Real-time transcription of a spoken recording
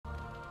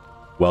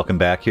Welcome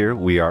back here.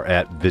 We are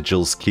at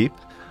Vigil's Keep.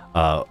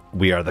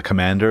 We are the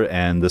commander,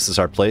 and this is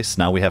our place.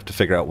 Now we have to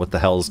figure out what the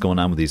hell is going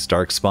on with these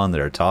darkspawn that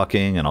are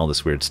talking and all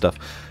this weird stuff.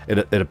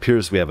 It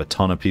appears we have a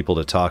ton of people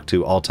to talk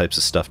to, all types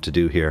of stuff to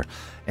do here,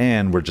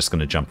 and we're just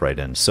going to jump right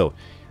in. So,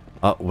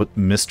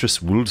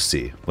 Mistress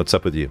Woolsey, what's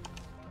up with you?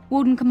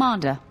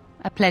 Warden-Commander,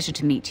 a pleasure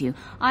to meet you.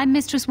 I'm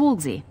Mistress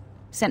Woolsey,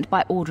 sent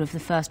by order of the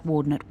First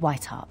Warden at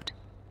Whitehart.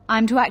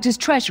 I'm to act as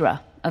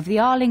treasurer of the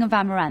Arling of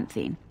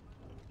Amaranthine.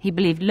 He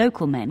believed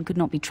local men could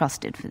not be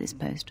trusted for this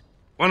post.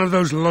 One of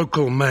those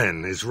local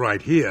men is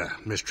right here,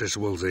 Mistress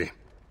Woolsey.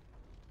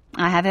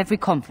 I have every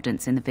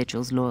confidence in the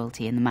Vigil's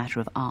loyalty in the matter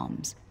of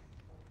arms.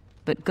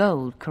 But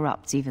gold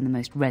corrupts even the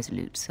most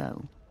resolute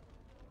soul.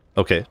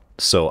 Okay,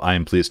 so I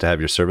am pleased to have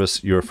your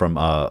service. You're from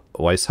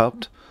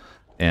Weishaupt,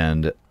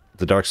 and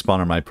the Darkspawn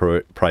are my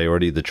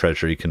priority. The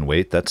treasury can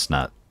wait. That's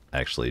not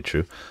actually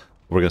true.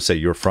 We're going to say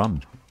you're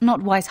from. Not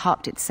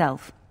Weishaupt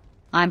itself.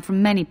 I'm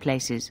from many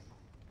places.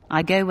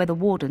 I go where the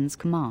wardens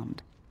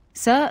command.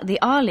 Sir, the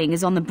Arling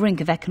is on the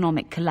brink of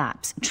economic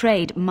collapse.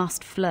 Trade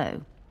must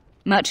flow.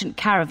 Merchant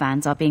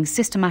caravans are being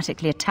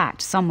systematically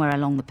attacked somewhere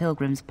along the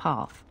Pilgrim's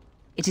Path.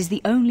 It is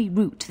the only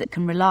route that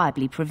can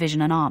reliably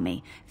provision an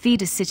army,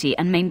 feed a city,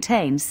 and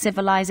maintain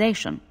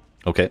civilization.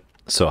 Okay,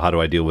 so how do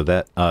I deal with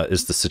that?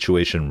 Is the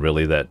situation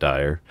really that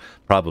dire?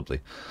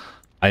 Probably.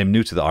 I am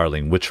new to the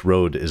Arling. Which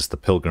road is the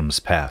Pilgrim's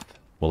Path?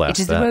 We'll ask that.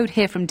 It is the road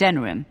here from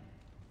Denerim.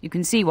 You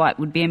can see why it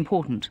would be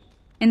important.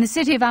 In the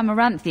city of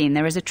Amaranthine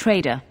there is a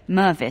trader,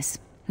 Mervis,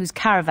 whose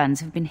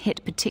caravans have been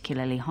hit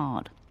particularly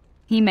hard.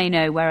 He may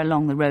know where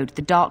along the road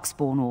the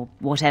Darkspawn, or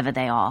whatever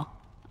they are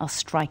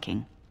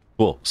striking.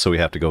 Cool, so we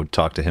have to go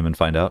talk to him and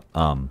find out.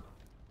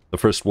 The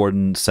first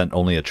warden sent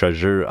only a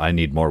treasure. I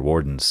need more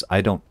wardens.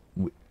 I don't,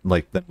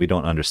 we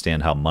don't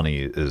understand how money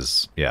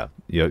is, yeah.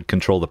 You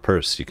control the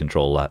purse, you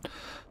control a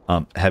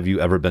lot. Have you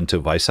ever been to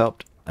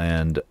Weishaupt?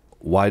 And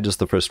why does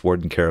the first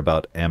warden care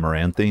about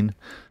Amaranthine?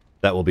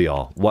 That will be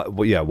all.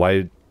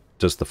 Why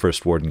does the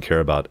first warden care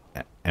about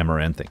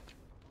Amaranthine?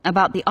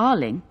 About the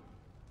Arling?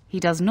 He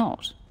does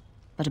not.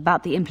 But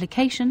about the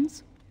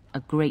implications?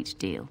 A great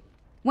deal.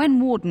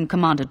 When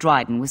Warden-Commander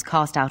Dryden was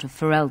cast out of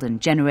Ferelden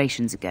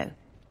generations ago,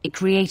 it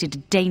created a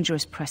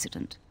dangerous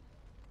precedent.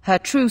 Her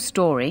true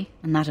story,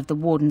 and that of the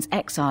Warden's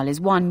exile,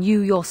 is one you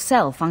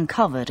yourself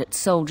uncovered at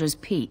Soldier's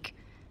Peak,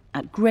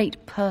 at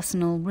great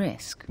personal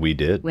risk. We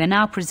did. We're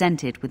now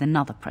presented with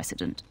another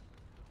precedent.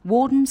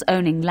 Wardens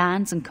owning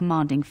lands and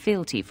commanding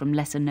fealty from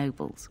lesser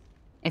nobles.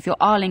 If your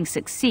Arling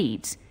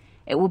succeeds,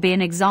 it will be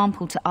an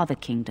example to other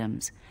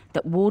kingdoms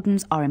that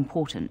wardens are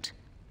important,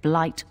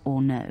 blight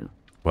or no.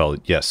 Well,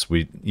 yes,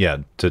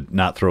 to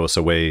not throw us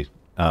away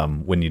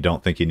when you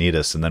don't think you need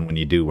us, and then when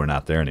you do, we're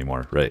not there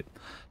anymore, right?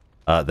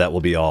 That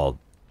will be all.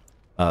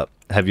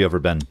 Have you ever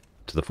been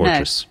to the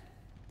fortress? No,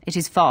 it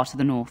is far to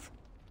the north.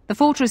 The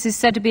fortress is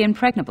said to be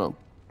impregnable.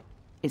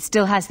 It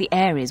still has the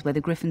areas where the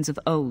griffins of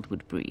old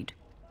would breed.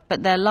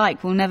 But their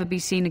like will never be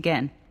seen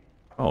again.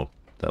 Oh,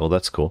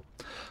 that's cool.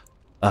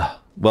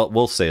 Well,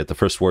 we'll say it. The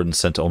first warden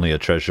sent only a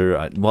treasure.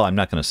 I'm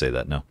not going to say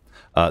that, no.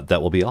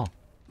 That will be all.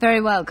 Very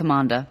well,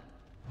 Commander.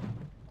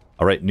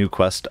 All right, new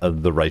quest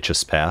of the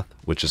Righteous Path,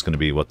 which is going to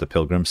be what the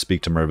pilgrims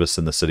speak to Mervis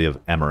in the city of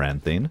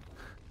Amaranthine.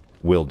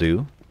 Will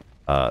do.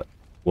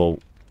 We'll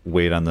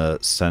wait on the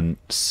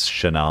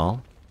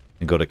Sentinel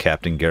and go to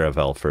Captain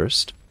Garavel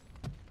first.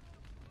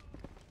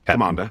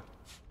 Commander.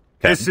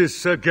 Captain? This is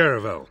Sir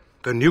Garavel,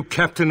 the new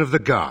captain of the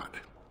guard.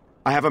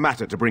 I have a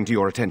matter to bring to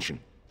your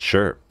attention.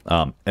 Sure.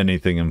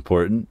 Anything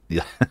important?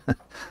 Yeah.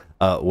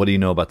 What do you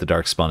know about the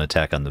Darkspawn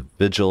attack on the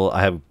Vigil?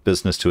 I have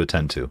business to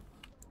attend to.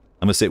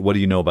 I'm going to say, what do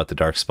you know about the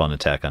Darkspawn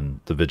attack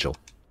on the Vigil?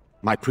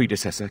 My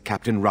predecessor,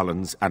 Captain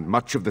Rullans, and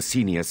much of the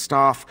senior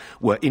staff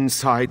were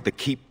inside the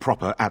keep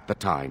proper at the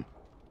time.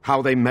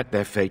 How they met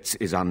their fates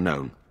is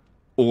unknown.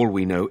 All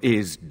we know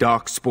is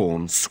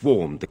Darkspawn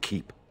swarmed the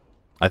keep.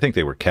 I think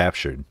they were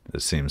captured,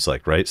 it seems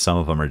like, right? Some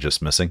of them are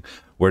just missing.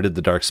 Where did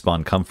the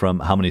Darkspawn come from?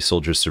 How many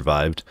soldiers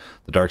survived?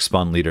 The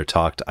Darkspawn leader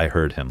talked. I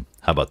heard him.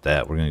 How about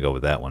that? We're going to go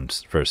with that one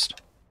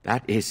first.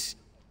 That is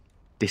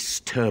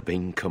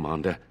disturbing,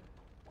 Commander.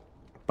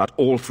 But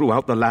all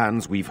throughout the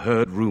lands we've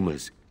heard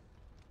rumors.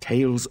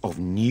 Tales of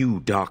new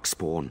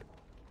Darkspawn.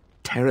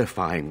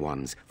 Terrifying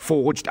ones,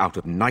 forged out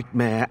of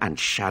nightmare and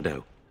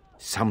shadow.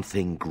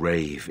 Something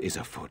grave is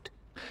afoot.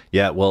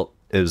 Yeah, well,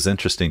 it was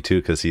interesting,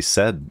 too, because he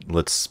said,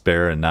 let's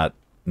spare and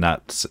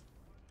not...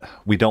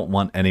 We don't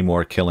want any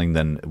more killing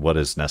than what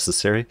is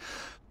necessary.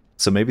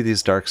 So maybe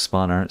these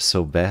Darkspawn aren't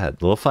so bad.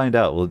 We'll find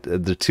out. Well,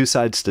 there are two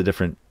sides to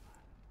different...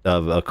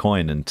 of a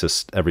coin and to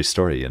every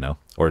story, you know?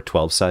 Or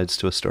 12 sides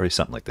to a story,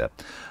 something like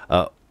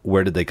that.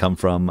 Where did they come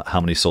from?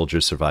 How many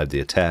soldiers survived the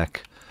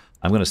attack?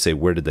 I'm going to say,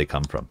 where did they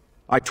come from?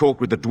 I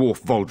talked with the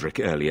dwarf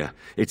Voldric earlier.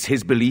 It's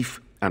his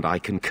belief, and I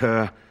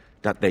concur,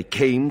 that they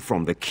came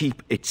from the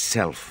keep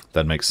itself.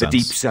 That makes sense. The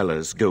deep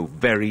cellars go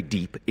very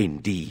deep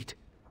indeed.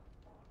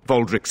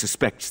 Voldric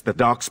suspects the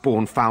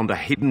Darkspawn found a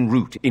hidden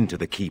route into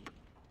the keep.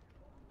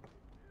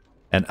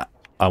 And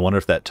I wonder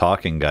if that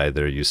talking guy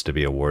there used to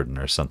be a warden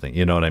or something.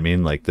 You know what I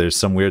mean? Like, there's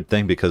some weird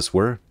thing because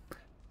we're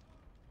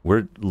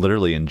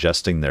literally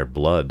ingesting their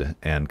blood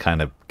and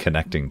kind of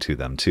connecting to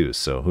them too.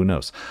 So who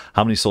knows?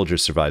 How many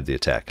soldiers survived the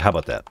attack? How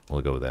about that?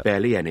 We'll go with that.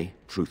 Barely any,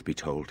 truth be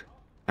told,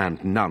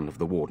 and none of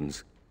the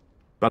wardens.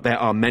 But there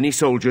are many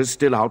soldiers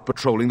still out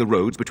patrolling the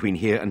roads between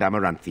here and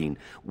Amaranthine.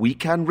 We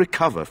can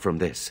recover from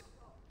this.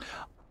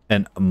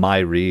 And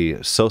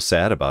Myri, so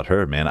sad about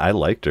her, man. I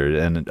liked her,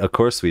 and of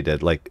course we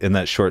did. Like, in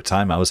that short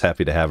time, I was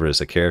happy to have her as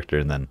a character,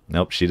 and then,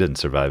 nope, she didn't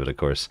survive it, of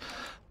course.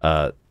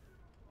 Do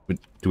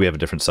we have a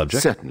different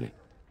subject? Certainly.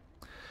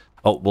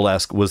 Oh, we'll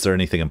ask, was there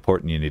anything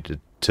important you needed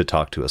to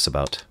talk to us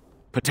about?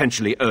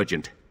 Potentially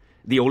urgent.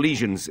 The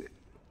Orlesians,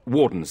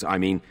 wardens, I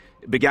mean,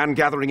 began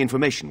gathering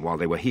information while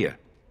they were here.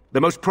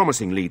 The most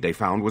promising lead they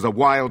found was a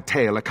wild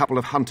tale a couple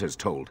of hunters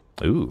told.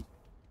 Ooh.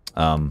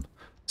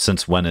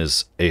 Since when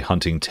is a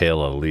hunting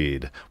tale a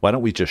lead? Why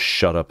don't we just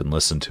shut up and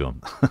listen to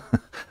them?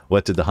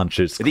 What did the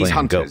hunters claim? These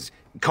hunters,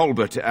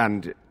 Colbert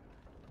and,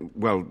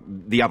 well,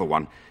 the other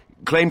one,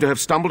 claim to have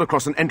stumbled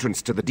across an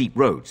entrance to the deep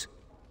roads.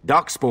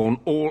 Darkspawn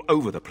all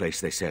over the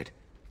place, they said.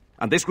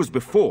 And this was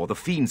before the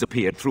fiends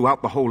appeared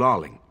throughout the whole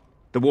Arling.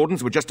 The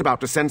wardens were just about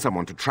to send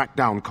someone to track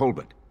down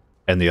Colbert.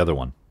 And the other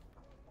one.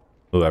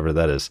 Whoever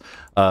that is.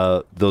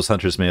 Those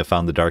hunters may have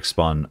found the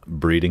Darkspawn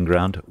breeding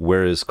ground.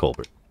 Where is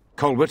Colbert?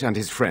 Colbert and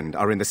his friend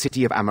are in the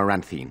city of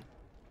Amaranthine.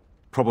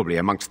 Probably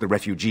amongst the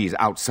refugees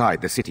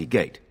outside the city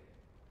gate.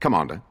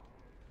 Commander.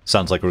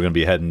 Sounds like we're going to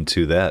be heading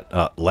to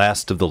that.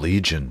 Last of the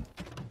Legion.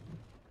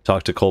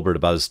 Talked to Colbert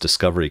about his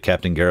discovery.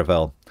 Captain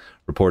Garavel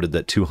reported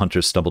that 2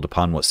 hunters stumbled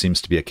upon what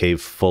seems to be a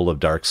cave full of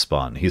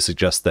Darkspawn. He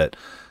suggests that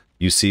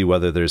you see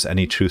whether there's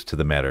any truth to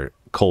the matter.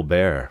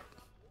 Colbert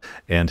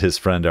and his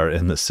friend are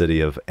in the city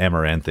of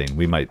Amaranthine.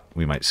 We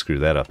might screw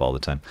that up all the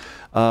time.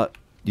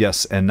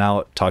 Yes, and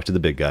now talk to the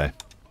big guy.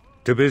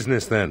 To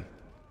business, then.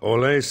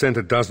 Orlais sent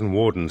a dozen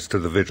wardens to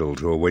the Vigil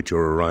to await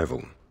your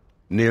arrival.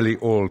 Nearly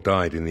all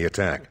died in the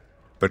attack,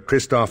 but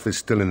Christophe is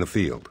still in the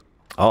field.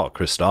 Oh,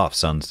 Christophe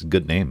sounds a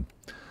good name.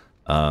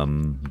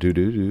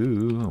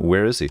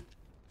 Where is he?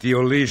 The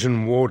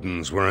Orlesian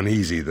wardens were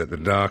uneasy that the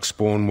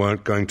Darkspawn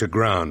weren't going to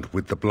ground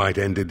with the Blight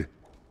ended.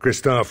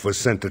 Christophe was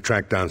sent to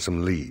track down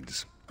some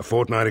leads. A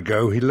fortnight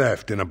ago, he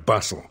left in a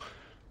bustle.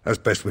 As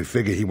best we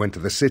figure, he went to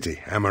the city,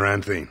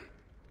 Amaranthine.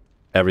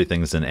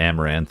 Everything's in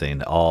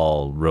Amaranthine.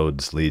 All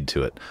roads lead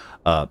to it.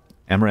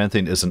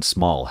 Amaranthine isn't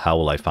small. How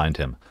will I find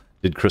him?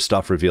 Did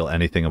Christophe reveal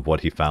anything of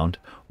what he found?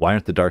 Why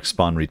aren't the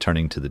Darkspawn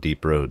returning to the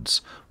deep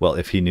roads? Well,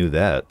 if he knew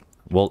that,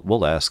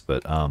 we'll ask,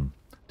 but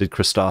did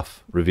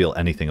Christophe reveal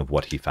anything of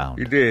what he found?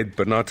 He did,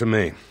 but not to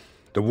me.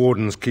 The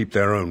wardens keep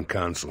their own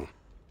counsel.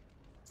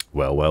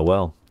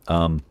 Well.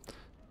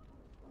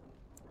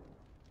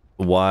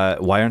 Why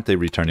aren't they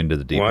returning to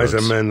the deep roads?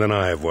 Wiser men than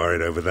I have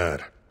worried over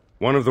that.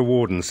 One of the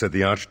wardens said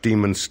the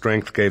Archdemon's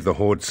strength gave the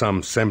Horde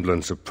some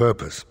semblance of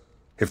purpose.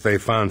 If they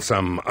found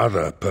some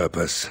other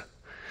purpose...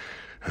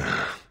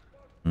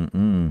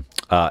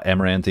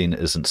 Amaranthine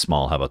isn't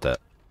small, how about that?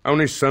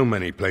 Only so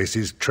many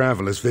places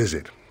travelers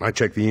visit. I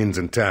check the inns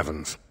and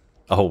taverns.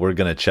 Oh, we're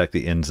going to check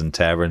the inns and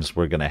taverns.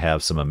 We're going to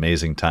have some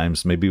amazing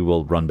times. Maybe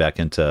we'll run back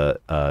into,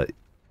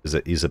 is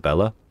it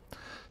Isabella?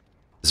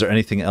 Is there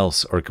anything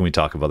else, or can we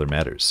talk of other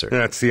matters, sir?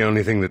 That's the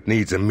only thing that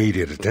needs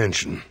immediate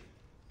attention.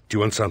 Do you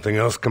want something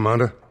else,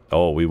 Commander?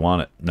 Oh, we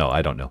want it. No,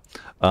 I don't know.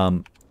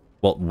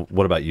 Well,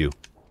 what about you?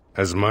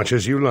 As much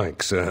as you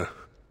like, sir.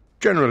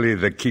 Generally,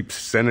 the Keep's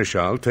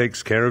Seneschal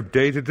takes care of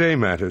day-to-day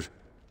matters.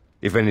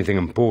 If anything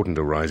important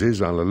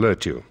arises, I'll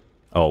alert you.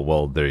 Oh,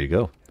 well, there you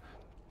go.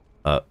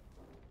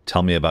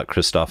 Tell me about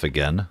Christophe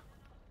again.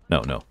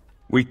 No.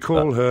 We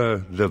call her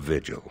the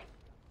Vigil.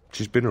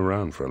 She's been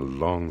around for a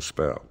long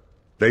spell.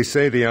 They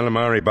say the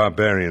Alamari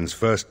barbarians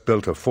first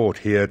built a fort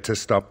here to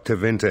stop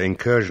Tevinter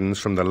incursions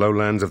from the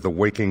lowlands of the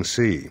Waking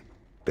Sea.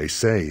 They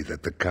say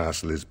that the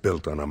castle is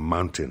built on a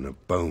mountain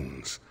of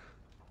bones.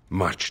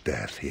 Much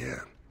death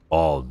here.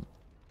 Oh,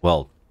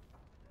 well,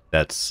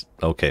 that's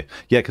okay.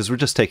 Yeah, because we're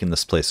just taking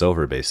this place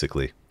over,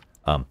 basically.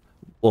 What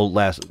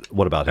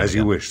about him? As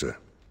you wish, sir.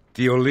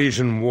 The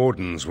Orlesian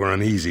wardens were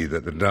uneasy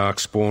that the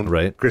Darkspawn...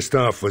 Right.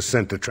 Christophe was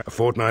sent to a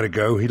fortnight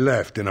ago. He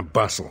left in a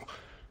bustle.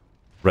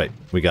 Right,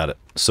 we got it.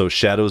 So,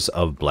 Shadows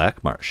of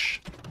Blackmarsh.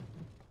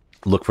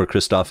 Look for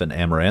Christophe in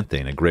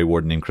Amaranthine. A Grey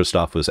Warden named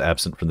Christophe was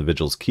absent from the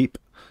Vigil's keep,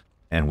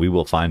 and we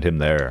will find him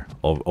there,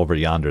 over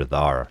yonder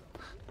thar.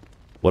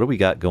 What do we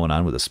got going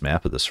on with this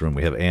map of this room?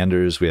 We have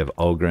Anders, we have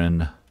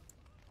Ogren.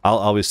 I'll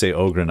always say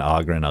Ogren,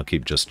 Ogren. I'll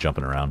keep just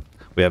jumping around.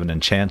 We have an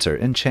Enchanter.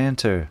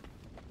 Enchanter!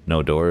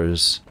 No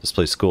doors. This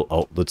place is cool.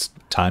 Oh, let's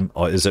time.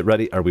 Oh, is it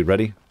ready? Are we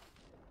ready?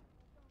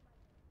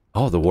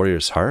 Oh, the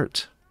Warrior's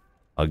Heart.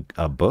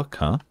 A book,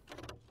 huh?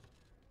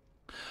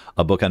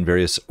 A book on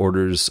various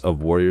orders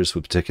of warriors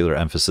with particular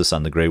emphasis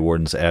on the Grey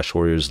Wardens, Ash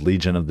Warriors,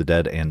 Legion of the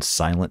Dead, and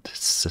Silent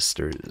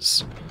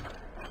Sisters.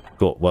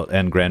 Cool. Well,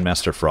 and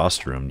Grandmaster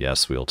Frost Room.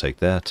 Yes, we'll take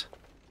that.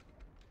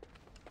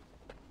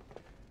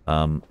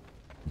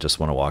 Just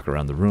want to walk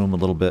around the room a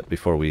little bit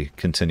before we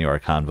continue our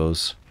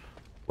convos.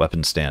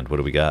 Weapon stand. What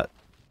do we got?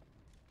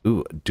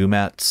 Ooh,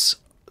 Dumat's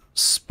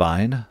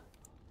spine.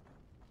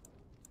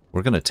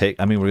 We're going to take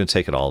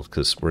it all,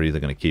 because we're either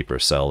going to keep or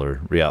sell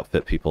or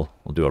re-outfit people.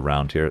 We'll do a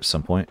round here at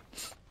some point.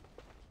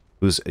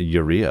 Who's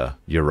Uriah?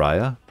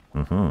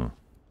 Mm-hmm.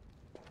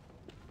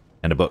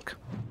 And a book.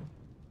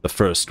 The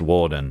First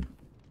Warden.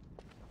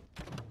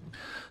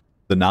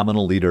 The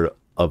nominal leader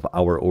of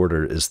our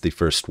order is the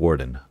First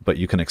Warden, but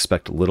you can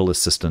expect little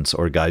assistance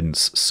or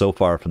guidance so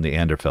far from the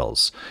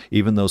Anderfels.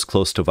 Even those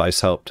close to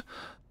Weishaupt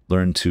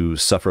learn to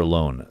suffer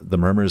alone. The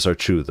murmurs are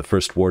true. The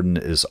First Warden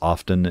is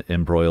often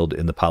embroiled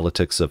in the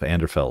politics of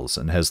Anderfels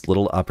and has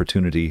little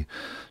opportunity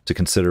to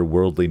consider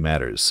worldly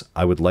matters.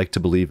 I would like to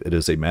believe it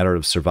is a matter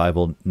of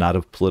survival, not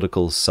of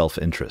political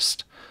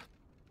self-interest.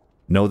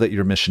 Know that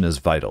your mission is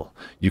vital.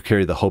 You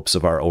carry the hopes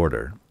of our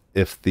order.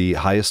 If the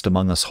highest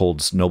among us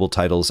holds noble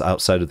titles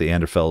outside of the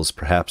Anderfels,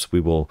 perhaps we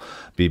will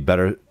be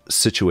better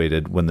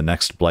situated when the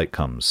next blight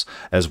comes,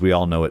 as we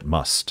all know it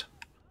must.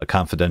 A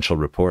confidential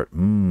report.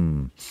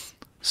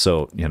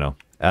 So,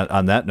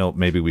 on that note,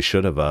 maybe we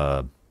should have,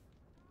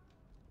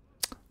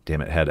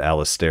 had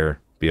Alistair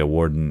be a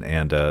warden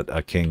and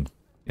a king,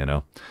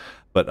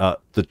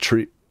 But the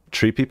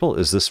tree people,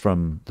 is this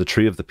from the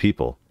Tree of the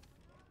People?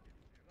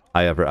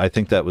 I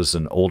think that was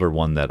an older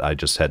one that I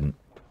just hadn't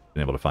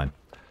been able to find.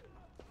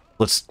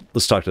 Let's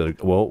talk to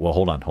the... Well,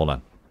 hold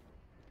on.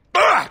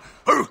 Ah!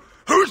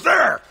 Who's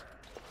there?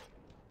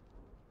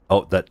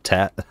 Oh, the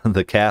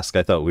cask.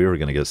 I thought we were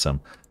going to get some.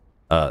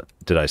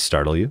 Did I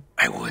startle you?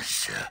 I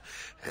was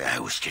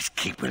just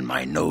keeping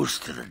my nose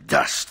to the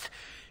dust,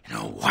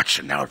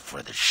 watching out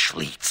for the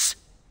Schliets.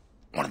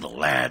 One of the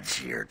lads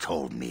here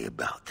told me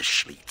about the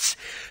Schliets.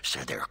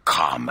 Said they're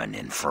common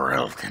in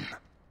Ferelden.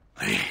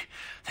 They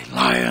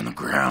lie on the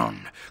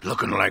ground,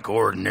 looking like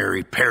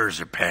ordinary pairs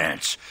of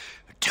pants,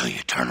 until you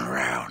turn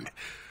around.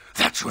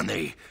 That's when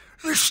they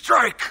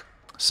strike.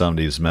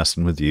 Somebody's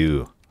messing with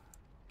you.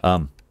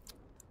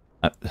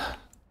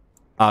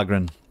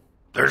 Ogren.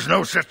 There's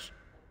no such...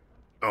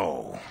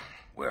 Oh,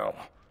 well,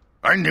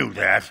 I knew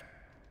that.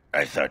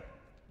 I thought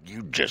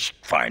you'd just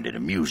find it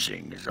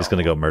amusing. He's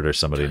going to go murder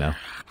somebody now.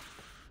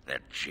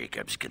 That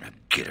Jacob's going to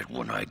get it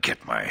when I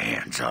get my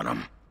hands on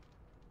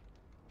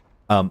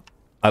him.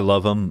 I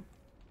love him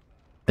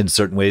in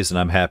certain ways, and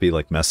I'm happy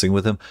messing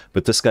with him,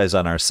 but this guy's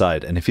on our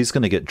side, and if he's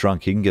going to get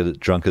drunk, he can get as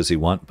drunk as he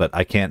wants, but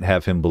I can't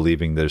have him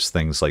believing there's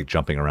things like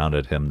jumping around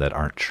at him that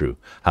aren't true.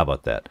 How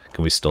about that?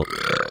 Can we still...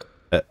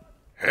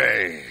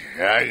 Hey,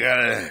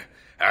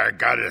 I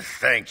gotta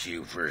thank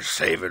you for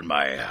saving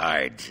my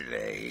hide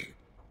today.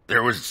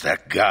 There was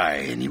that guy,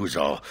 and he was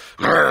all,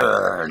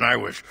 and I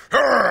was,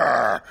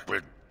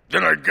 but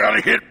then I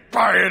got hit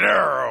by an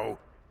arrow,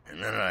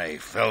 and then I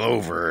fell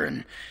over,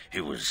 and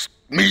it was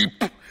me,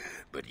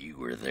 but you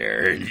were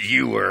there, and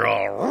you were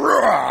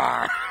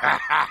all,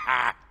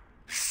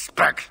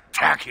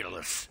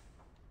 spectaculous.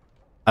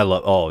 I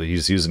love,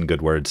 he's using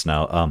good words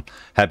now.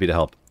 Happy to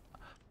help.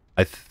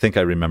 I think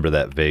I remember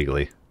that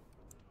vaguely.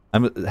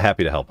 I'm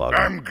happy to help out.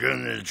 I'm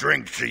gonna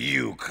drink to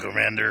you,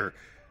 Commander.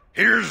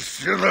 Here's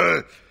to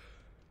the...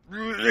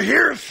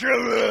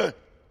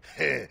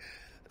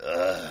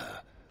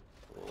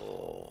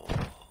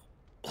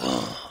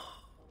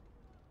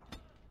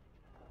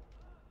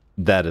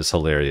 That is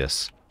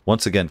hilarious.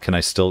 Once again, can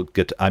I still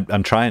get to...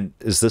 I'm trying...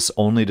 Is this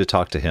only to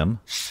talk to him?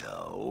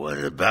 So,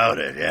 what about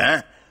it,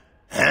 huh?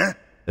 Huh?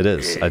 It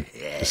is.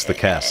 It's the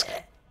cask.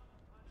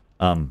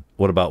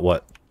 What about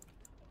what?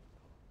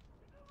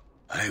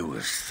 I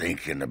was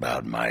thinking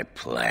about my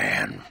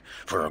plan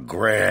for a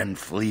grand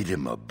fleet of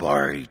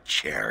Mabari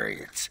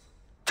chariots.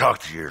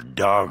 Talked to your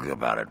dog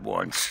about it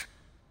once.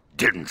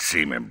 Didn't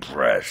seem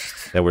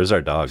impressed. Yeah, where's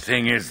our dog?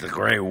 Thing is, the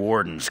Grey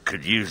Wardens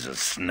could use a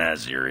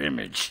snazzier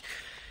image.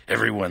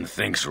 Everyone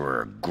thinks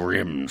we're a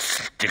grim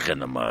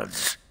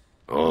stick-in-the-muds.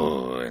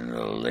 Oh, and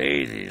the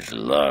ladies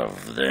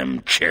love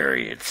them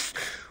chariots.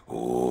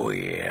 Oh,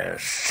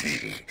 yes.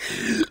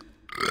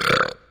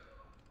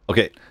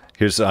 Okay.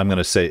 Here's what I'm going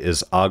to say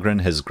is Ogren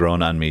has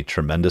grown on me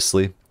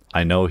tremendously.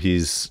 I know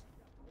he's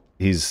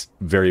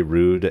very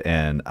rude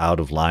and out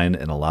of line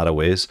in a lot of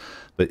ways,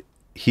 but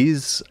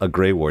he's a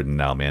Grey Warden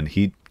now, man.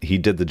 He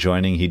did the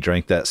joining, he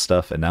drank that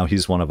stuff, and now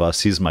he's one of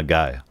us. He's my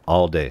guy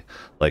all day.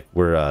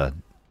 We're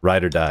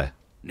ride or die.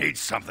 Need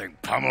something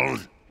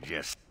pummeled?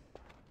 Just...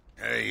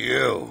 Hey,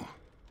 you.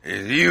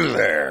 Is you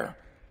there?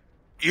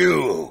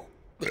 You.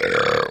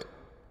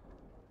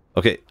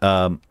 Okay,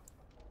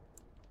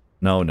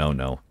 No.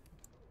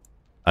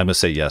 I'm going to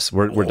say yes.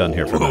 We're done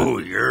here for now. Oh,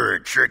 you're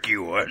a tricky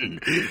one,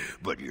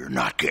 but you're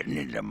not getting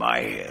into my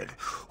head.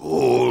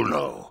 Oh,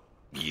 no.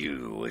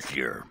 You with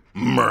your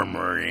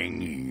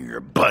murmuring,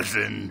 your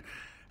buzzing.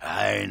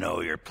 I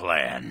know your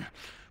plan,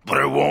 but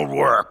it won't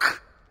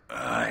work.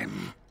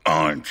 I'm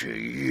on to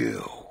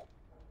you.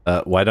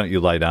 Why don't you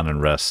lie down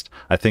and rest?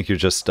 I think you're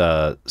just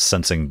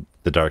sensing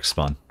the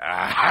darkspawn.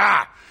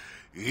 Aha!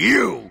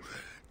 You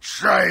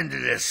trying to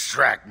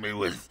distract me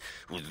with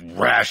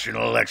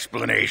rational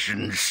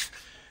explanations.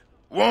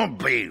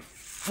 Won't be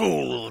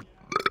fooled.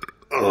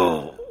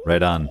 Oh.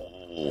 Right on.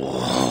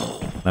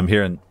 I'm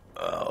hearing...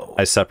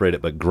 I separate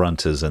it, but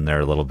grunt is in there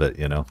a little bit,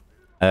 you know.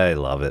 I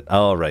love it.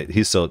 All right,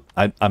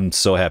 I'm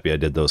so happy I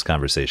did those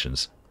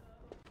conversations.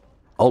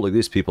 Oh, look at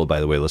these people, by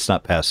the way. Let's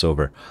not pass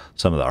over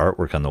some of the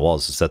artwork on the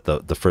walls. Is that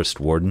the first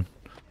warden?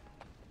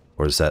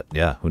 Or is that,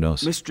 yeah, who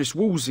knows? Mistress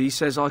Wolsey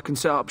says I can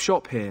set up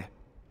shop here.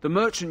 The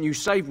merchant you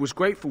saved was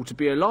grateful to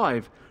be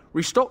alive.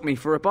 Restocked me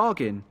for a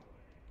bargain.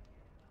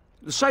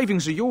 The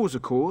savings are yours,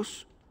 of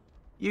course.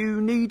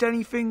 You need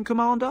anything,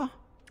 Commander?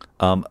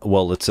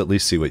 Well, let's at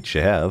least see what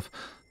you have.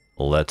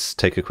 Let's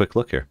take a quick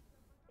look here.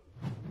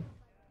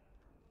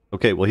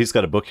 Okay, well, he's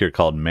got a book here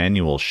called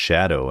Manual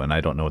Shadow, and I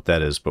don't know what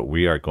that is, but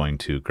we are going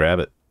to grab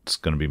it. It's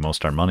going to be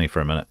most our money for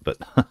a minute, but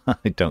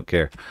I don't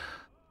care.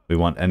 We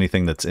want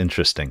anything that's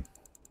interesting.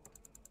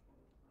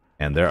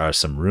 And there are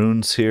some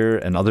runes here,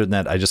 and other than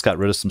that, I just got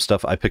rid of some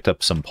stuff. I picked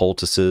up some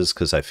poultices,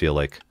 because I feel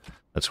like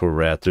that's where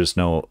we're at. There's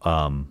no,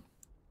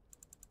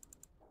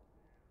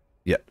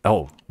 yeah,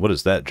 oh, what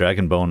is that?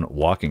 Dragonbone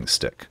walking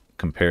stick.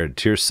 Compared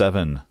tier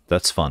 7.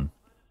 That's fun.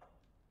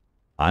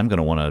 I'm going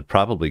to want to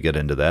probably get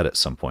into that at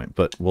some point,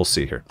 but we'll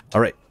see here. All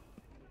right.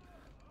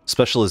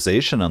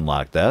 Specialization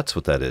unlocked. That's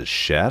what that is.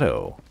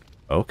 Shadow.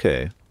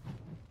 Okay.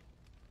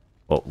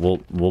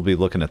 Well, we'll be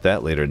looking at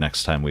that later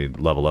next time we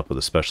level up with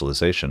a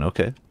specialization.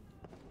 Okay.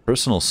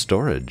 Personal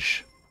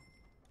storage.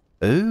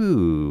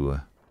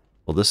 Ooh.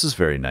 Well, this is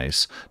very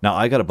nice. Now,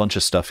 I got a bunch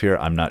of stuff here.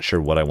 I'm not sure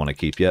what I want to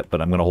keep yet,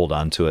 but I'm going to hold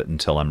on to it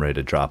until I'm ready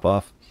to drop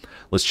off.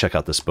 Let's check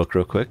out this book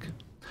real quick.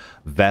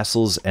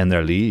 Vassals and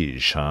their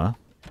liege, huh?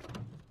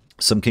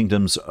 Some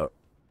kingdoms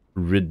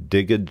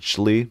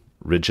rigidly,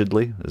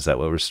 is that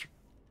what we're...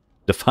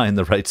 define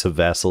the rights of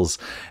vassals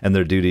and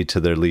their duty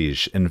to their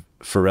liege. In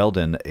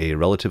Ferelden, a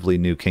relatively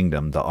new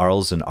kingdom, the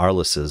Arls and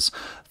Arlises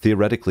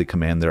theoretically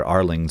command their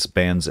Arlings,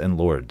 bands, and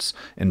lords.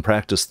 In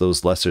practice,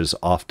 those lessers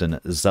often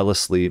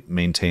zealously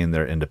maintain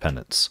their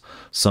independence.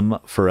 Some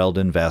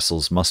Ferelden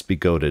vassals must be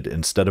goaded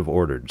instead of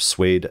ordered,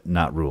 swayed,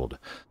 not ruled.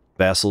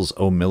 Vassals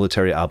owe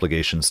military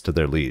obligations to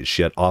their liege,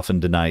 yet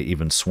often deny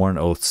even sworn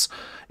oaths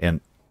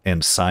and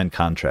sign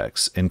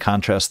contracts. In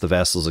contrast, the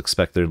vassals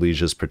expect their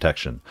liege's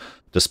protection,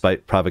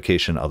 despite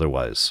provocation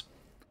otherwise.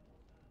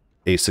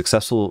 A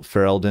successful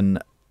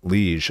Ferelden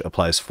liege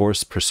applies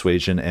force,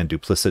 persuasion, and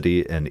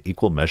duplicity in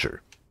equal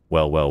measure.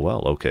 Well,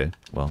 okay.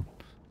 Well,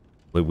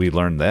 we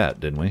learned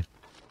that, didn't we?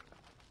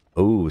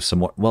 Oh, some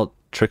more. Well,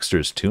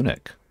 Trickster's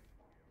Tunic.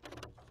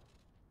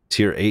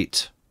 Tier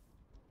 8.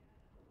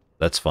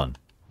 That's fun.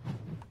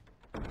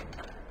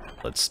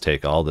 Let's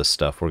take all this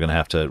stuff. We're going to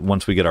have to,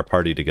 once we get our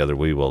party together,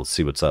 we will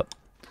see what's up.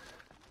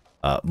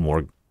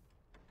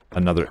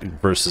 Another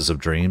Verses of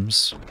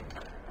Dreams.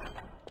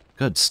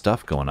 Good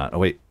stuff going on. Oh,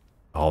 wait.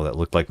 Oh, that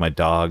looked like my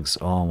dogs.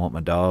 Oh, I want my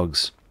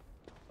dogs.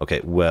 Okay,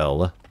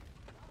 well,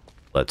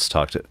 let's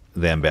talk to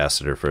the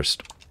ambassador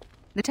first.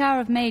 The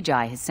Tower of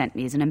Magi has sent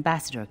me as an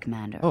ambassador,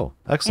 Commander. Oh,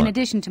 excellent. In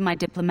addition to my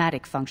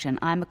diplomatic function,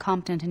 I'm a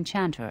competent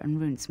enchanter and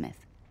runesmith.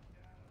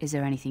 Is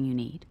there anything you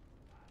need?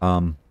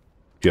 Do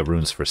you have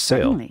runes for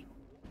sale? Certainly.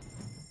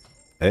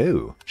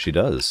 Oh, she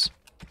does.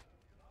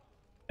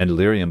 And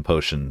lyrium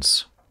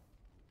potions.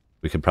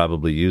 We could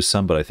probably use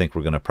some, but I think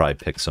we're going to probably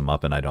pick some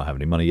up, and I don't have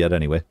any money yet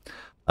anyway.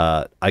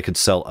 I can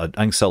sell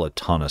a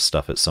ton of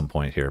stuff at some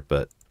point here,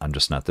 but I'm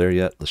just not there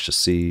yet. Let's just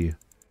see.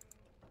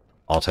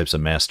 All types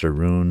of master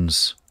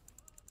runes.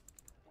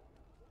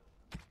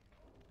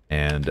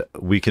 And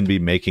we can be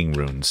making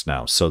runes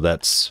now, so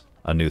that's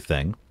a new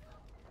thing.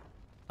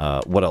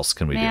 What else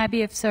can we do? May I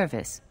be of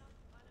service?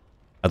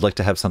 I'd like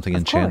to have something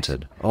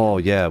enchanted. Oh,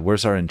 yeah.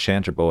 Where's our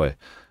enchanter boy?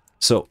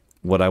 So,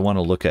 what I want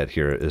to look at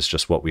here is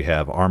just what we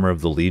have. Armor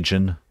of the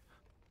Legion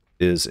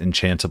is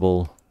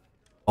enchantable.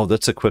 Oh,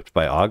 that's equipped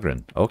by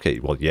Ogren. Okay,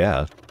 well,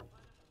 yeah.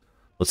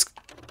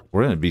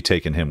 We're going to be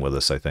taking him with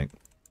us, I think.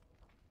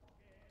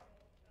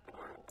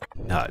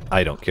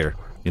 I don't care.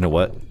 You know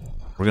what?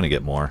 We're going to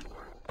get more.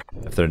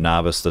 If they're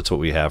novice, that's what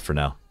we have for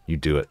now. You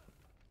do it.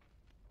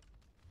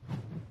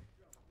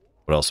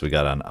 What else we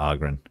got on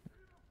Ogren?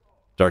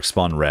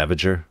 Darkspawn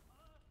Ravager.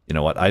 You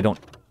know what? I don't...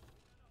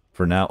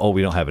 For now... Oh,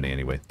 we don't have any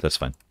anyway. That's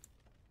fine.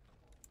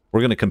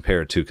 We're going to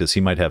compare too, because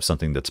he might have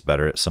something that's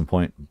better at some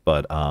point.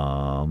 But,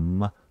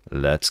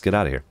 let's get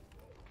out of here.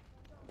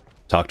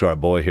 Talk to our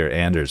boy here,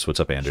 Anders. What's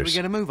up, Anders? Should we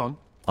get a move on?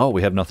 Oh,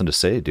 we have nothing to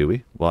say, do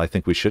we? Well, I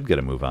think we should get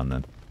a move on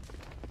then.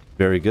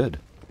 Very good.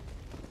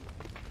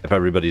 If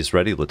everybody's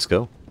ready, let's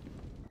go.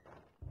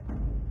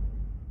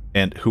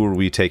 And who are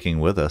we taking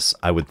with us?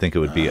 I would think it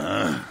would be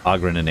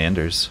Ogren and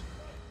Anders.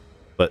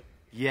 But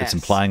it's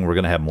implying we're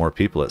going to have more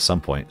people at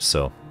some point,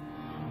 so...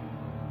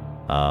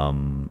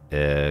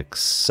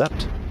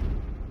 Accept.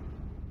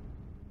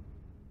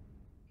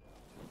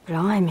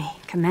 Blimey,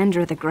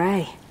 Commander of the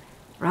Grey.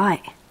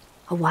 Right.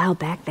 A while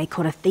back they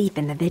caught a thief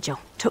in the Vigil.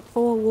 Took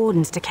 4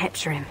 wardens to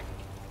capture him.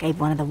 Gave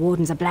one of the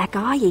wardens a black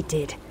eye, he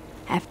did.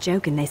 Half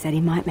joking, they said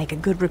he might make a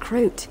good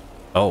recruit.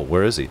 Oh,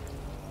 where is he?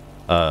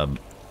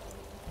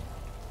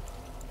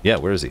 Yeah,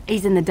 where is he?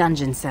 He's in the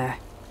dungeon, sir.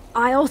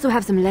 I also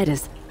have some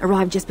letters.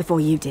 Arrived just before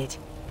you did.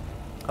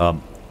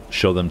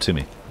 Show them to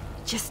me.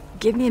 Just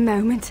give me a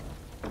moment.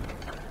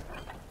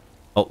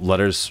 Oh,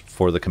 letters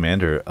for the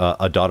commander.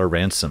 A daughter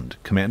ransomed.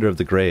 Commander of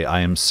the Grey,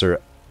 I am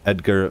Sir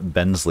Edgar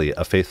Bensley,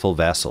 a faithful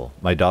vassal.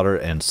 My daughter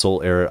and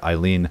sole heir,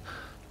 Eileen,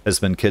 has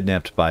been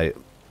kidnapped by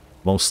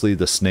Mosley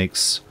the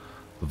Snake's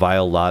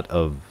vile lot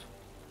of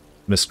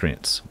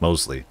miscreants.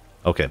 Mosley.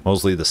 Okay,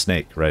 Mosley the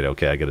Snake. Right,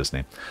 okay, I get his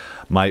name.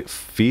 My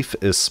fief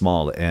is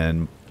small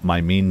and my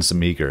means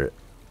meager,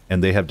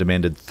 and they have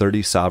demanded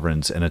 30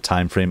 sovereigns in a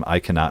time frame I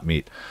cannot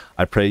meet.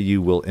 I pray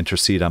you will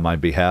intercede on my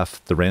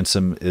behalf. The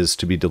ransom is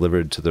to be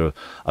delivered to the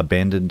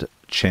abandoned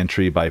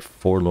chantry by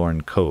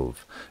Forlorn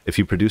Cove. If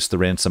you produce the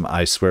ransom,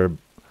 I swear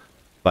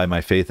by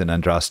my faith in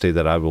Andraste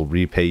that I will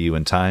repay you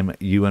in time.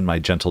 You and my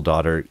gentle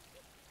daughter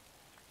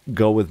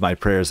go with my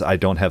prayers. I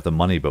don't have the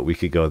money, but we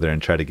could go there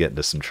and try to get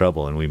into some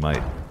trouble, and we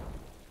might.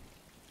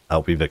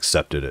 We've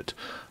accepted it.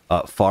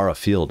 Far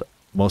afield,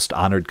 most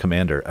honored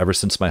commander, ever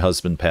since my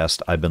husband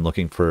passed, I've been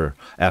looking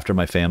after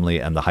my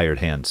family and the hired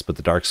hands, but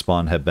the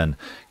Darkspawn have been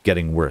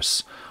getting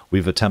worse.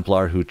 We've a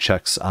Templar who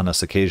checks on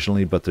us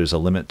occasionally, but there's a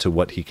limit to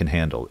what he can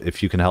handle.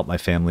 If you can help my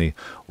family,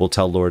 we'll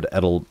tell Lord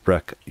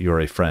Edelbreck you're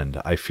a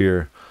friend. I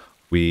fear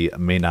we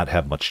may not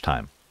have much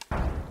time.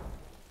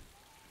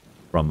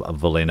 From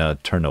Valena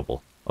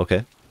Turnoble.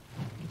 Okay.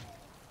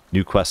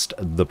 New quest,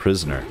 The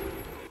Prisoner.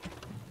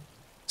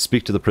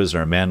 Speak to the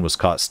prisoner. A man was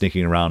caught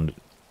sneaking around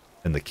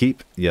in the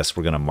keep. Yes,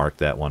 we're going to mark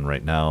that one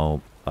right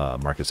now.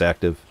 Mark is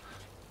active.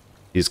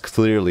 He's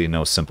clearly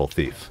no simple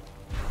thief.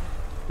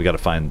 We got to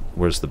find...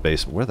 Where's the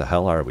base? Where the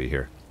hell are we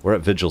here? We're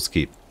at Vigil's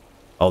Keep.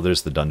 Oh,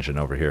 there's the dungeon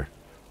over here.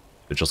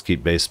 Vigil's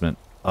Keep basement.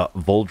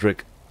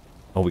 Voldrick.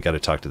 Oh, we got to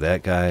talk to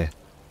that guy.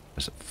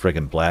 There's a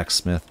friggin'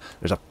 blacksmith.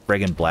 There's a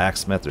friggin'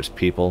 blacksmith. There's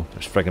people.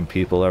 There's friggin'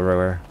 people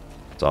everywhere.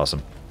 It's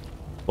awesome.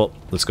 Well,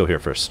 let's go here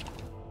first.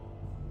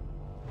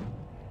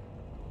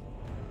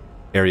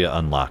 Area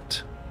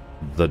unlocked.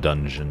 The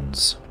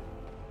dungeons.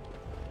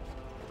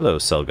 Hello,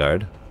 cell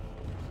guard.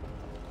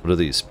 What are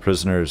these?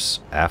 Prisoners'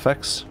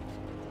 affects?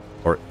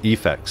 Or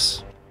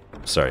effects?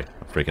 Sorry,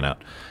 I'm freaking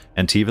out.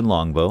 Antivan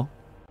longbow.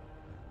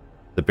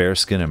 The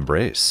bearskin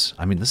embrace.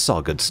 I mean, this is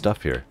all good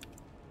stuff here.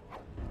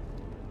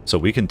 So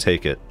we can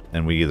take it,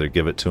 and we either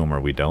give it to him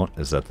or we don't.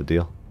 Is that the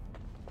deal?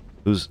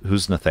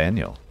 Who's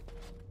Nathaniel?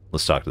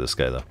 Let's talk to this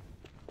guy, though.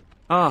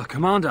 Ah,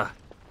 Commander.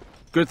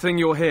 Good thing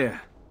you're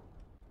here.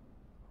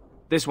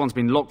 This one's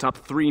been locked up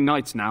 3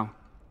 nights now.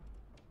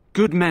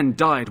 Good men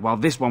died while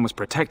this one was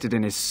protected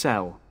in his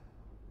cell.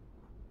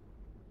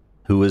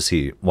 Who is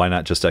he? Why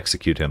not just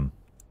execute him?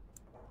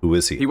 Who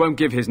is he? He won't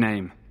give his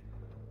name.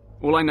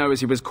 All I know is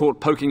he was caught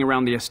poking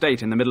around the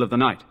estate in the middle of the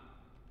night.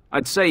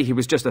 I'd say he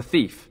was just a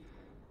thief.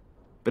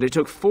 But it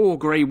took 4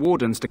 Grey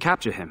Wardens to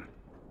capture him.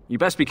 You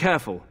best be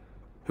careful.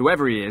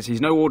 Whoever he is, he's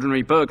no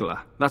ordinary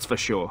burglar, that's for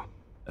sure.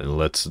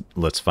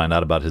 Let's find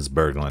out about his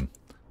burgling.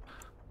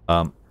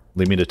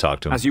 Leave me to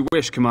talk to him. As you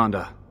wish,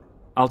 Commander.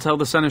 I'll tell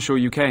the Seneschal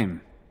you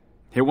came.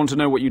 He'll want to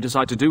know what you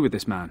decide to do with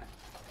this man.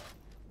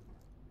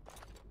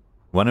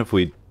 When have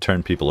we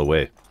turned people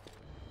away?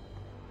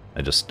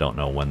 I just don't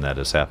know when that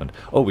has happened.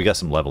 Oh, we got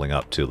some leveling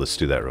up, too. Let's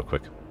do that real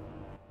quick.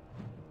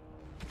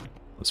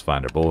 Let's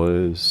find our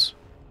boys.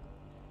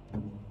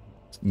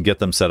 Get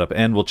them set up,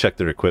 and we'll check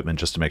their equipment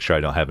just to make sure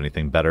I don't have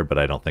anything better, but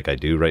I don't think I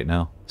do right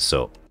now.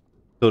 So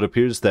it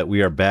appears that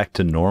we are back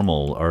to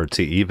normal, or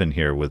to even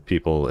here with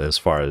people as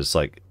far as,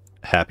 like,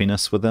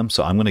 happiness with them.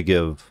 So I'm going to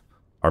give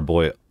our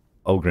boy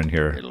Ogren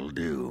here. It'll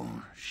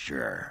do,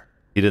 sure.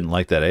 He didn't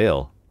like that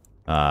ale.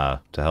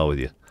 To hell with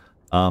you.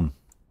 You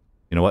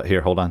know what?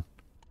 Here, hold on.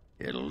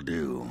 It'll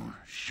do,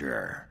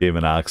 sure. Gave him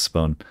an ox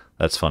bone.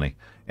 That's funny.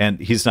 And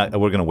he's not...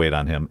 We're going to wait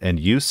on him. And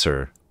you,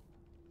 sir,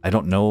 I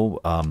don't know.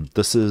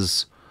 This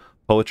is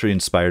poetry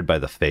inspired by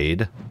the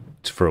Fade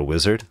for a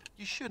wizard.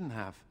 You shouldn't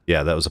have.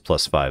 Yeah, that was a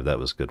 +5. That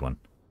was a good one.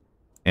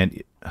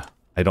 And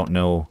I don't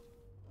know.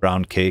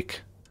 Brown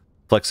cake.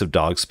 Flecks of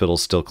dog spittle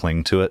still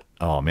cling to it.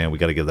 Oh, man, we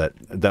got to give that...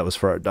 That was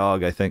for our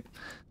dog, I think.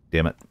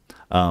 Damn it.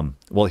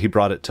 Well, he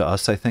brought it to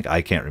us, I think.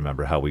 I can't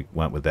remember how we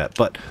went with that.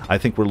 But I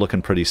think we're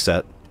looking pretty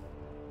set.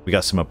 We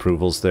got some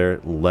approvals there.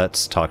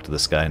 Let's talk to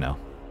this guy now.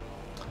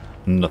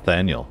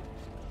 Nathaniel.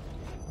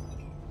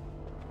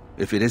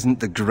 If it isn't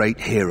the great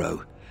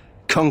hero,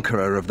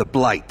 conqueror of the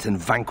blight and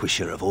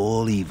vanquisher of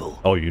all evil.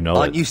 Oh, you know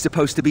Aren't you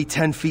supposed to be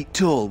 10 feet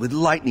tall with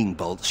lightning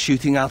bolts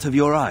shooting out of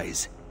your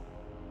eyes?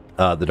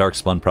 The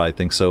Darkspawn probably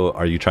thinks so.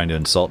 Are you trying to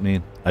insult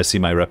me? I see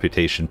my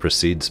reputation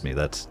precedes me.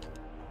 That's...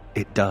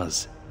 It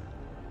does.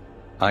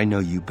 I know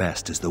you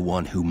best as the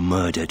one who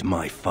murdered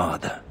my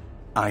father.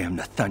 I am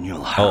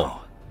Nathaniel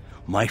Howe. Oh.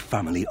 My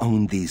family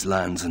owned these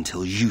lands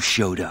until you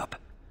showed up.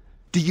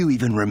 Do you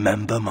even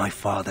remember my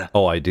father?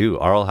 Oh, I do.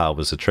 Arl Howe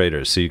was a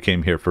traitor, so you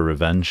came here for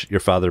revenge. Your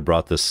father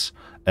brought this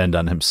end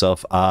on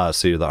himself. Ah,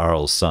 so you're the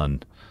Arl's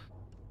son.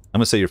 I'm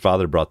going to say your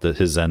father brought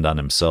his end on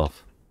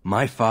himself.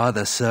 My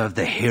father served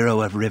the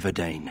hero of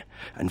Riverdane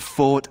and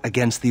fought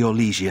against the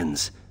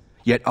Orlesians,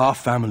 yet our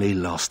family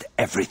lost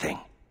everything.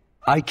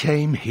 I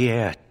came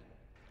here.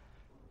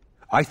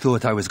 I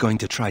thought I was going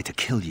to try to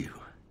kill you,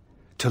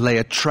 to lay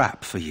a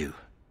trap for you.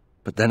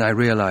 But then I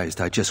realized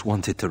I just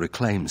wanted to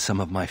reclaim some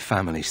of my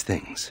family's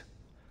things.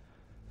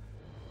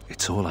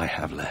 It's all I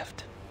have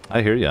left.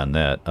 I hear you on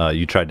that.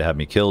 You tried to have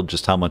me killed.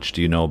 Just how much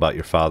do you know about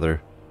your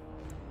father?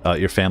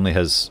 Your family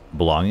has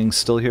belongings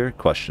still here?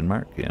 Question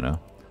mark. You know,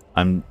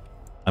 I'm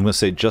gonna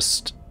say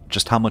just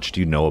how much do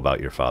you know about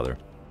your father?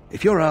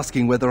 If you're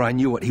asking whether I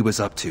knew what he was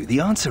up to, the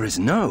answer is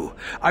no.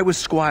 I was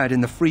squired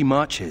in the Free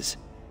Marches.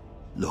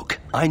 Look,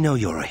 I know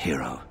you're a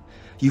hero.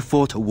 You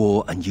fought a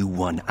war and you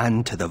won,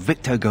 and to the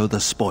victor go the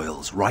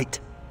spoils, right?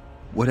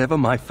 Whatever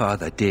my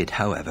father did,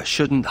 however,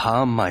 shouldn't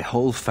harm my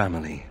whole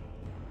family.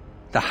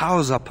 The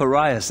Howes are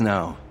pariahs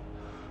now.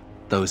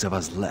 Those of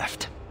us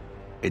left.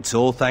 It's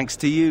all thanks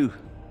to you.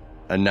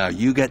 And now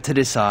you get to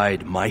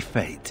decide my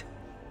fate.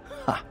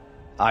 Ha!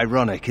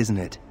 Ironic, isn't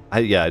it?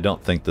 I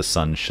don't think the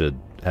son should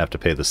have to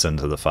pay the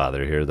sins of the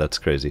father here. That's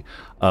crazy.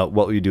 What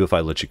will you do if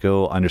I let you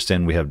go? I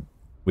understand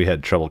we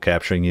had trouble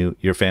capturing you.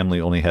 Your family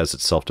only has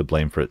itself to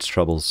blame for its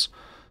troubles.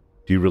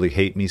 Do you really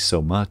hate me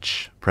so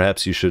much?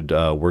 Perhaps you should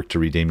work to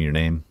redeem your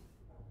name.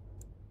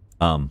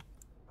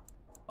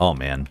 Oh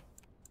man.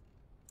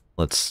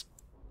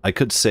 I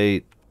could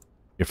say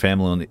your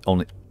family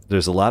only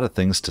there's a lot of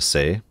things to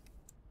say.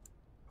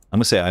 I'm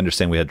gonna say I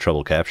understand we had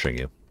trouble capturing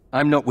you.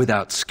 I'm not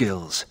without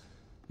skills.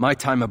 My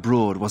time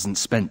abroad wasn't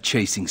spent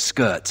chasing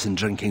skirts and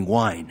drinking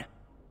wine.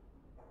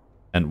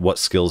 And what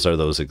skills are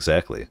those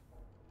exactly?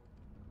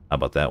 How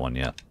about that one,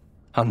 yeah?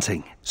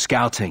 Hunting,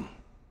 scouting,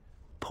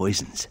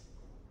 poisons.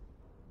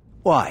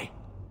 Why?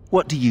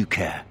 What do you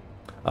care?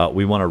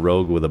 We want a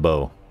rogue with a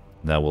bow.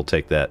 Now we'll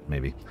take that,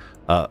 maybe.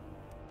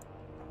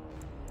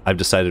 I've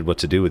decided what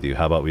to do with you.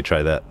 How about we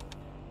try that?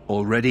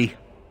 Already?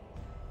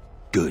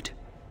 Good.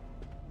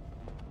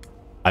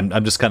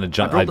 I'm just kind of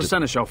jumping. I brought the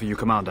seneschal for you,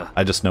 Commander.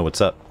 I just know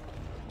what's up.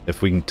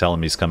 If we can tell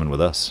him he's coming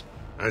with us.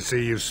 I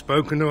see you've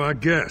spoken to our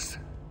guest.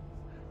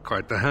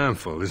 Quite the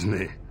handful, isn't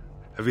he?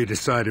 Have you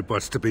decided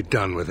what's to be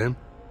done with him?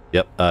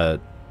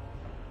 Yep.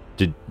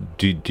 Do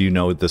you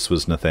know this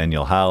was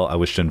Nathaniel Howe? I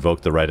wish to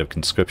invoke the right of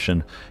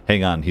conscription.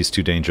 Hang on, he's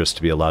too dangerous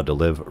to be allowed to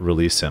live.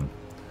 Release him.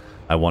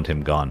 I want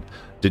him gone.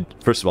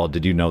 First of all,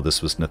 did you know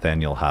this was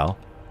Nathaniel Howe?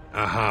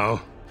 A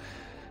Howe?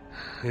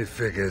 It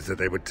figures that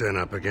they would turn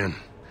up again.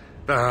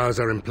 The Howes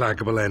are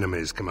implacable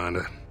enemies,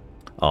 Commander.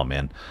 Oh,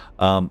 man.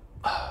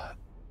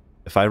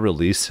 If I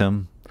release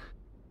him,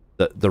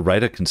 the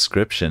right of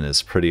conscription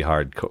is pretty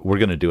hard. We're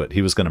going to do it.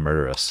 He was going to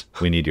murder us.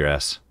 We need your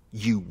ass.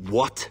 You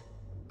what?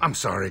 I'm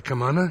sorry,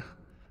 Commander.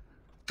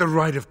 The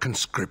right of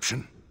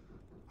conscription?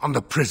 On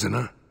the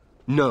prisoner?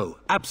 No,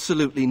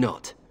 absolutely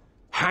not.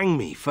 Hang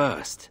me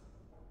first.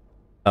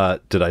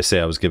 Did I say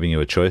I was giving you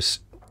a choice?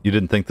 You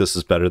didn't think this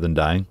is better than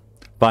dying?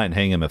 Fine,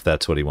 hang him if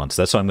that's what he wants.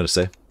 That's what I'm going to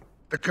say.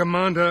 The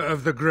Commander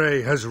of the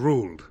Grey has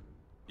ruled.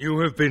 You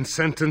have been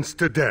sentenced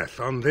to death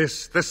on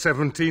this, the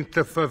 17th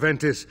of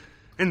Ferventis,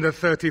 in the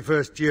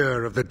 31st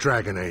year of the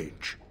Dragon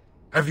Age.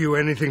 Have you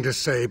anything to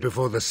say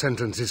before the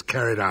sentence is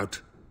carried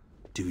out?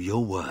 Do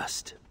your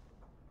worst.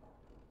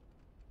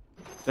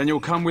 Then you'll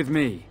come with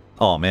me.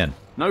 Oh, man.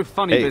 No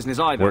funny business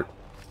either.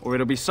 Or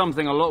it'll be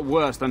something a lot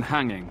worse than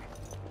hanging.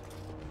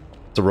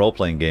 It's a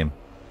role-playing game.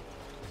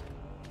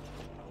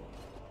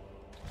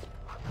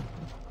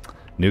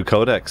 New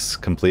codex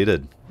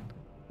completed.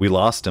 We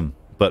lost him,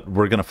 but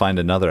we're gonna find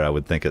another, I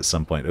would think, at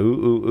some point.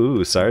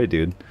 Ooh, sorry,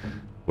 dude.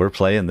 We're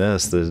playing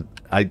this.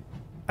 I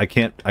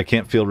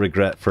can't feel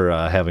regret for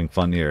having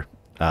fun here.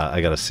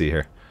 I gotta see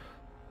here.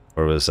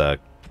 Or was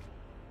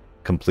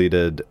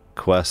completed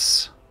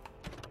quests,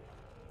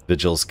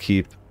 Vigil's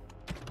Keep.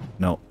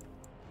 No,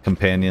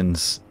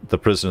 companions. The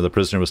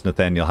prisoner was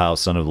Nathaniel Howe,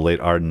 son of the late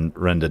Arden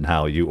Rendon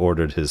Howe. You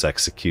ordered his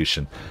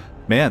execution.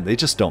 Man, they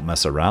just don't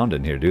mess around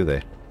in here, do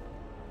they?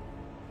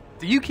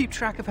 Do you keep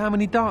track of how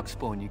many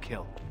Darkspawn you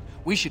kill?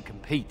 We should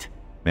compete.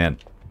 Man.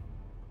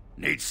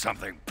 Need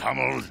something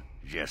pummeled?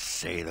 Just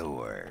say the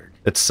word.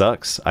 It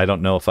sucks. I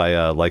don't know if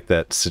I like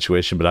that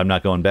situation, but I'm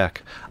not going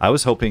back. I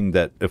was hoping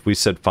that if we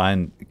said,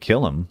 fine,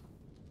 kill him,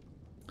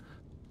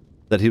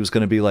 that he was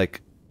going to be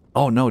like,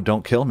 oh, no,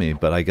 don't kill me.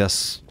 But I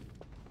guess,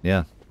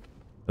 yeah.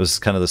 It was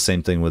kind of the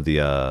same thing with the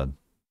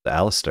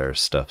Alistair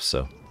stuff,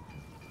 so.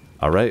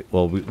 All right,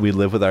 well, we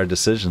live with our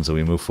decisions and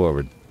we move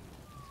forward.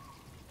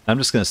 I'm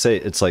just going to say,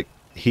 it's like,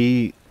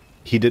 he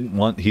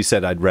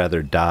said, I'd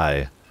rather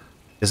die.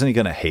 Isn't he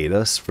going to hate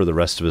us for the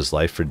rest of his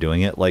life for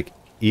doing it? Like,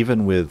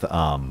 even with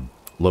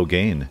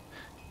Logain,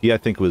 he, I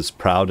think, was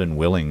proud and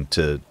willing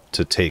to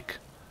take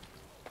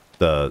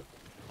to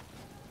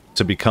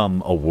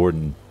become a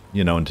warden,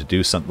 you know, and to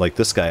do something. Like,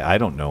 this guy, I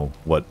don't know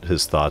what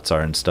his thoughts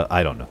are and stuff.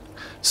 I don't know.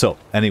 So,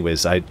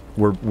 anyways,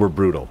 we're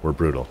brutal. We're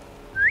brutal.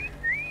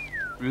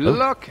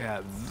 Look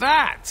at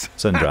that!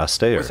 It's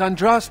Andraste. Was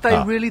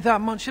Andraste really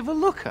that much of a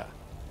looker?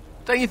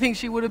 Don't you think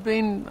she would have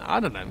been, I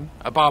don't know,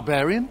 a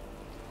barbarian?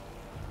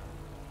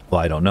 Well,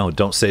 I don't know.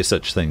 Don't say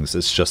such things.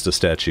 It's just a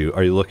statue.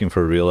 Are you looking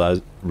for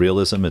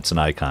realism? It's an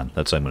icon.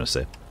 That's what I'm going to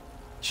say.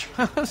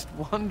 Just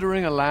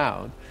wondering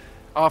aloud.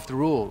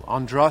 After all,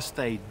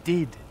 Andraste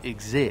did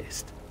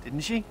exist,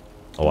 didn't she?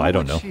 Oh, I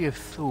don't know. What would she have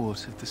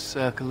thought of the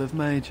Circle of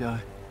Magi?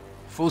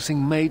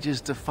 Forcing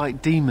mages to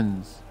fight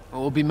demons,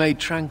 or be made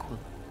tranquil?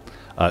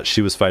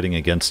 She was fighting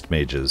against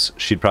mages.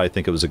 She'd probably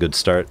think it was a good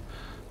start.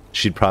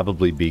 She'd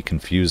probably be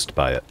confused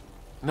by it.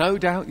 No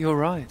doubt you're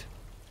right.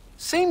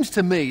 Seems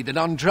to me that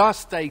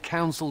Andraste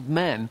counseled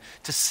men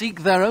to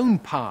seek their own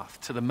path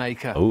to the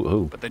Maker.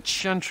 But the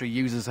Chantry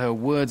uses her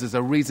words as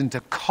a reason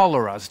to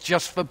collar us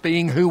just for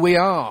being who we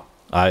are.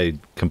 I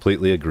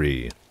completely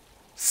agree.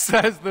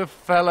 Says the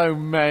fellow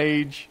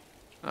mage.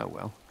 Oh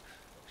well.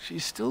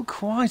 She's still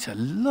quite a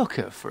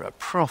looker for a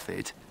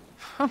prophet.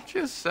 I'm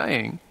just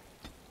saying.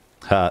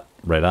 Ha,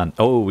 right on.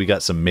 Oh, we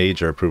got some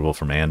major approval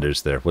from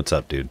Anders there. What's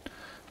up, dude?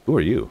 Who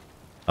are you?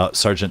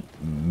 Sergeant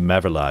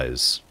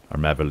Maverlies. Or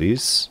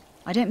Maverlies?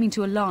 I don't mean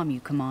to alarm you,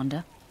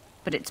 Commander,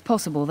 but it's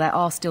possible there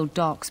are still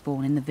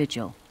Darkspawn in the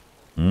Vigil.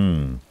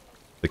 The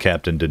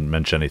captain didn't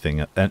mention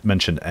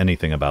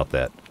anything about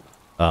that.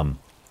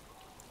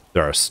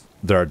 There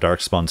are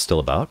Darkspawn still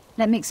about?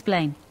 Let me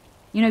explain.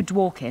 You know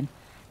Dworkin?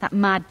 That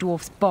mad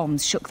dwarf's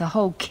bombs shook the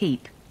whole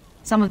keep.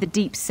 Some of the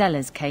deep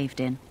cellars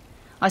caved in.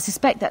 I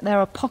suspect that there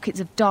are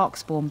pockets of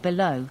Darkspawn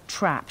below,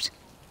 trapped.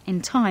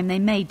 In time, they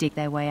may dig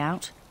their way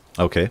out.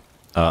 Okay.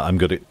 I'm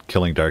good at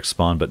killing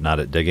Darkspawn, but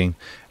not at digging.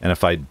 And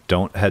if I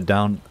don't head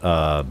down,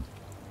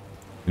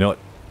 you know what?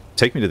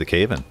 Take me to the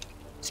cave-in.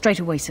 Straight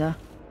away, sir.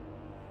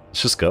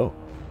 Let's just go.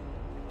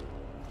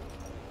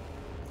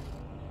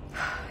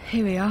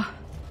 Here we are.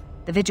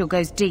 The Vigil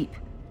goes deep.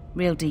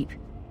 Real deep.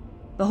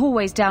 The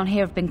hallways down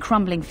here have been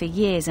crumbling for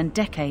years and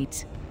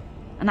decades.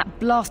 And that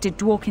blasted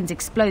Dworkin's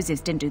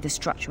explosives didn't do the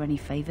structure any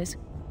favors.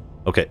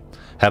 Okay.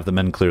 Have the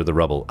men clear the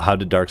rubble. How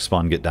did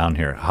Darkspawn get down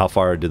here? How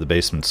far did the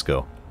basements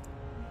go?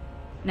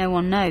 No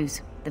one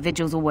knows. The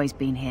Vigil's always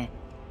been here.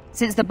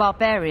 Since the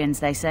barbarians,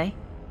 they say.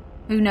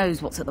 Who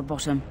knows what's at the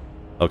bottom?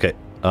 Okay,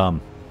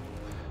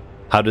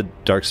 how did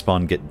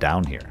Darkspawn get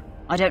down here?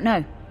 I don't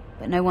know,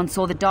 but no one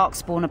saw the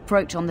Darkspawn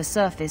approach on the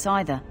surface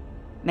either.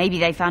 Maybe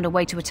they found a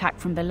way to attack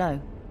from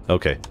below.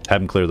 Okay, have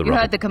them clear the rubble. You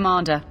heard the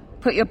commander.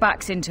 Put your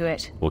backs into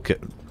it. Okay.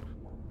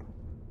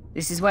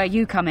 This is where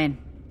you come in.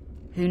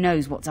 Who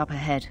knows what's up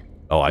ahead?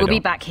 Oh, We'll be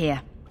back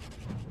here.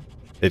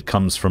 It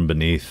comes from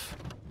beneath.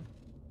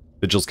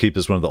 Vigil's Keep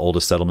is one of the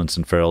oldest settlements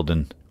in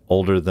Ferelden.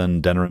 Older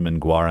than Denerim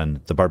and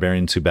Gwaran, the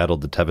barbarians who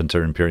battled the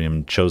Tevinter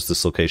Imperium chose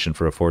this location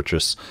for a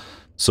fortress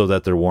so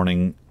that their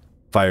warning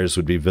fires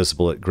would be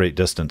visible at great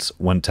distance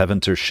when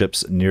Tevinter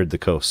ships neared the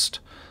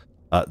coast.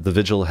 The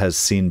Vigil has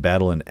seen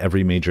battle in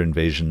every major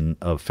invasion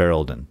of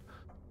Ferelden.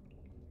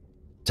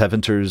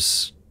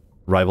 Tevinter's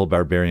rival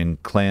barbarian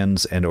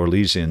clans and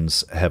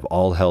Orlesians have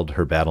all held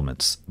her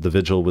battlements. The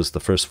Vigil was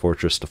the first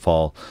fortress to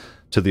fall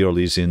to the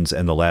Orlesians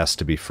and the last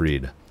to be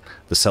freed.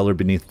 The cellar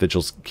beneath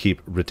Vigil's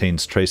Keep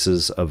retains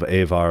traces of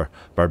Avar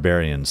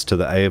barbarians. To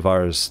the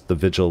Avars, the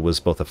Vigil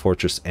was both a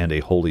fortress and a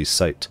holy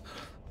site.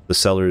 The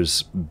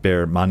cellars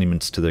bear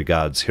monuments to their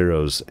gods,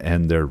 heroes,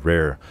 and their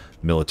rare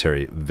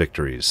military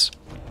victories.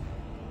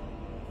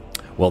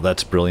 Well,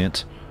 that's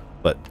brilliant,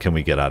 but can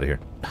we get out of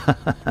here?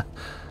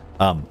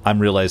 I'm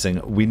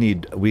realizing we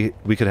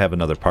could have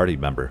another party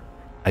member.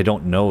 I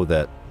don't know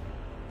that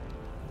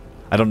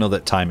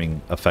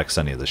timing affects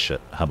any of this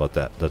shit. How about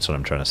that? That's what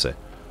I'm trying to say.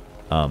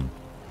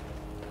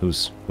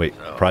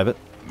 Private?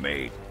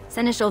 Mate.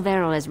 Seneschal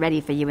Verrill is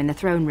ready for you in the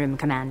throne room,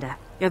 Commander.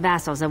 Your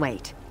vassals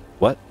await.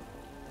 What?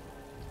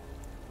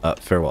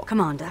 Farewell.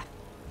 Commander.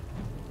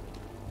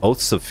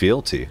 Oaths of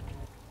Fealty.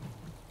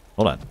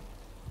 Hold on.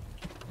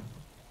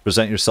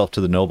 Present yourself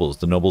to the nobles.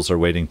 The nobles are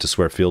waiting to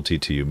swear fealty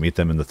to you. Meet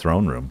them in the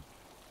throne room.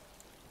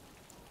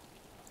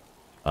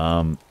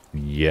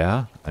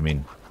 Yeah. I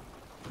mean,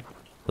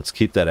 let's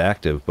keep that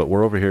active, but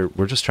we're over here.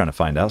 We're just trying to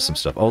find out some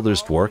stuff. Oh,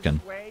 there's Dworkin.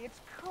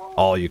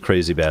 Oh, you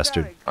crazy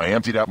bastard. I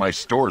emptied out my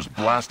stores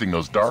blasting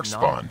those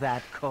Darkspawn.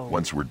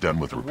 Once we're done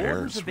with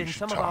repairs, we should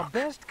some talk. of our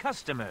best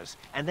customers,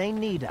 and they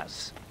need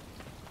us.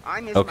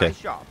 I miss my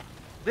shop.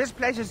 This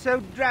place is so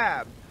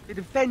drab. It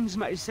offends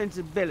my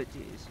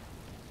sensibilities.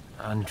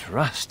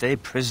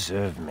 Andraste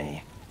preserve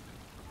me.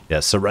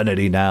 Yeah,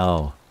 serenity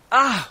now.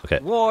 Okay.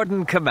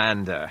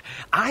 Warden-Commander,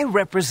 I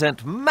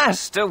represent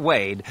Master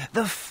Wade,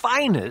 the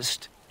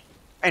finest.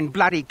 And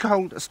bloody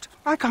coldest.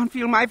 I can't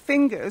feel my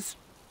fingers.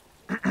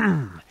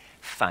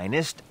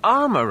 Finest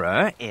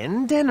armorer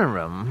in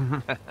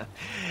Denerim.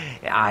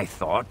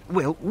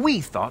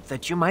 We thought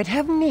that you might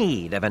have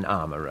need of an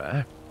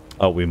armorer.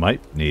 Oh, we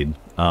might need.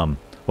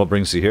 What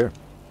brings you here?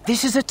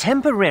 This is a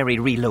temporary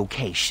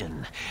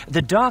relocation.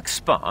 The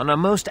Darkspawn are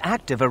most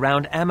active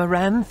around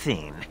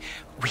Amaranthine.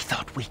 We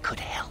thought we could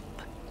help.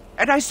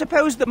 And I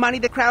suppose the money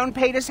the Crown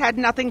paid us had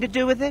nothing to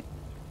do with it?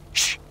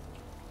 Shh.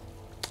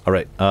 All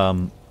right,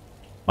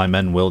 my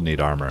men will need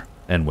armor.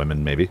 And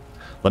women, maybe.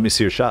 Let me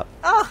see your shop.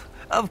 Oh,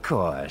 of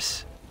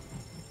course.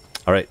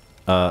 All right,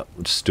 we'll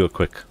just do a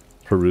quick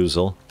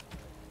perusal.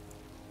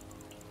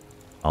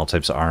 All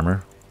types of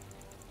armor.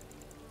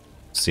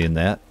 Seeing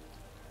that.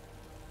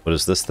 What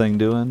is this thing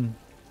doing?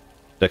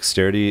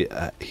 Dexterity,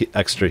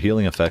 extra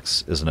healing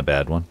effects isn't a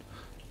bad one.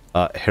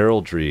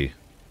 Heraldry.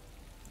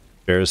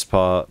 Bear's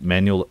Paw,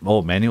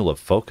 Manual of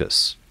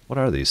Focus. What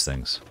are these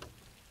things?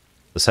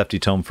 This hefty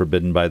tome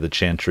forbidden by the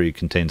Chantry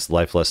contains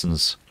life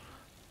lessons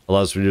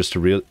Allows readers to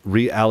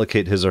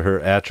reallocate his or her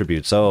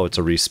attributes. Oh, it's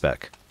a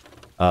respec.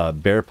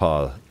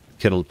 Bearpaw.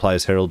 Kit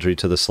applies heraldry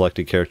to the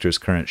selected character's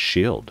current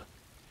shield.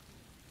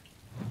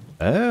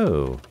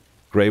 Oh.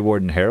 Grey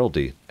Warden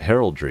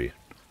heraldry.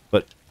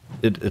 But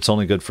it's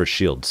only good for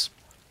shields,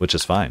 which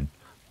is fine.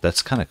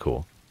 That's kind of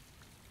cool.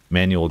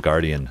 Manual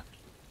Guardian.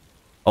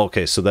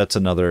 Okay, so that's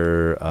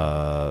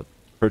another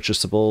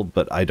purchasable,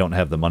 but I don't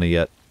have the money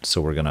yet,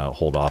 so we're going to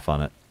hold off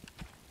on it.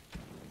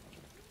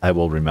 I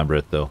will remember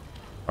it, though.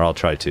 Or I'll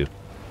try to.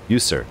 You,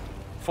 sir.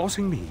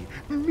 Forcing me,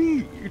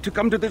 to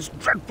come to this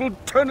dreadful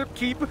turnip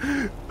keep?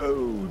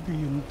 Oh, the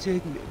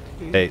indignity.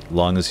 Hey,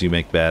 long as you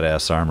make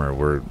badass armor,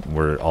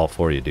 we're all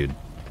for you, dude.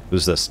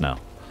 Who's this now?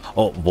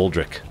 Oh,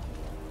 Voldrick.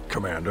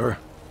 Commander,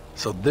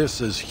 so this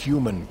is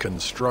human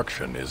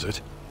construction, is it?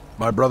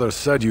 My brother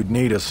said you'd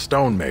need a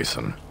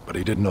stonemason, but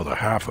he didn't know the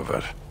half of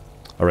it.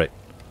 All right.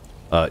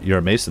 You're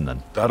a mason,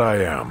 then? That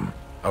I am.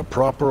 A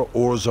proper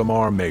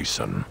Orzammar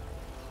mason.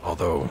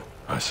 Although,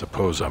 I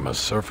suppose I'm a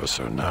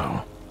surfacer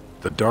now.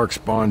 The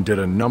Darkspawn did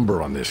a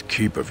number on this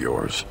keep of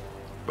yours,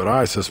 but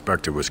I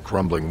suspect it was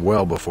crumbling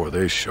well before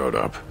they showed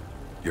up.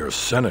 Your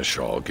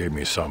seneschal gave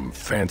me some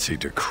fancy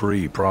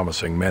decree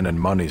promising men and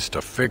monies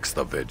to fix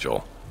the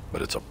vigil,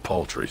 but it's a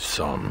paltry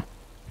sum.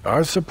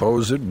 I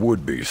suppose it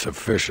would be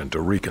sufficient to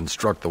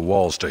reconstruct the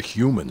walls to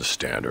human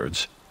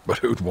standards, but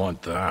who'd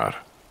want that?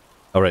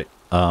 All right.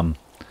 I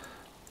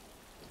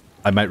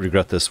might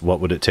regret this. What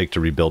would it take to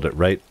rebuild it,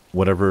 right?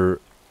 Whatever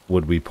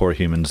would we poor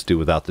humans do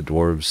without the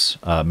dwarves?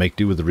 Make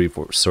do with the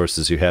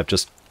resources you have.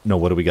 Just know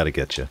what do we got to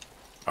get you.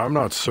 I'm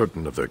not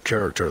certain of the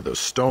character of the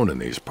stone in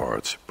these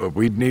parts, but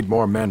we'd need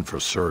more men for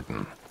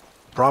certain.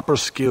 Proper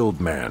skilled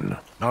men,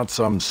 not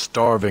some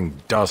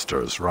starving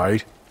dusters,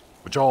 right?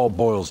 Which all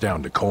boils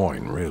down to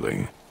coin,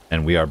 really.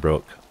 And we are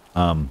broke.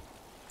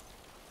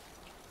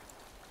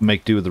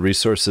 Make do with the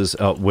resources.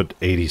 What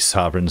 80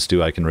 sovereigns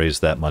do? I can raise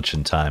that much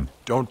in time.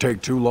 Don't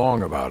take too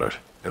long about it.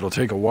 It'll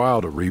take a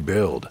while to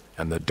rebuild,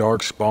 and the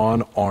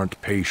Darkspawn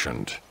aren't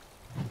patient.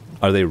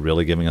 Are they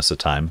really giving us a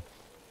time?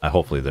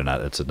 Hopefully they're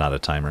not. It's not a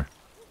timer.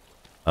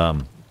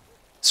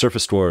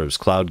 Surface dwarves,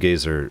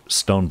 Cloudgazer,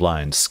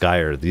 Stoneblind,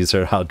 Skyer. These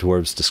are how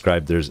dwarves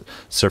describe their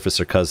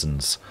surfacer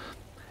cousins.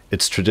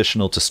 It's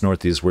traditional to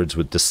snort these words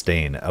with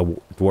disdain. A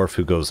dwarf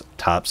who goes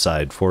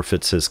topside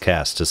forfeits his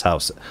caste, his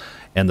house,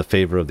 and the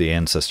favor of the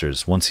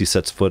ancestors. Once he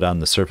sets foot on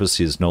the surface,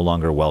 he is no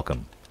longer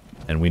welcome.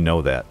 And we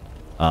know that.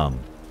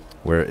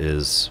 Where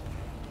is...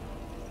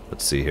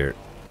 Let's see here.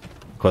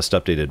 Quest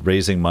updated.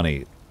 Raising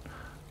money.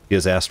 He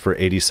has asked for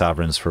 80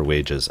 sovereigns for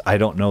wages. I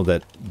don't know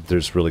that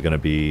there's really going to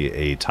be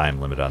a time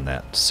limit on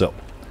that. So,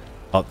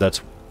 oh,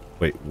 that's...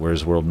 Wait,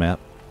 where's world map?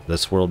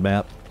 This world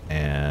map,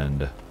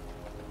 and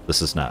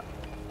this is not.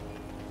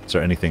 Is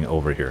there anything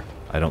over here?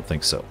 I don't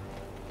think so.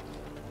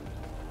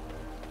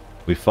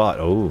 We fought.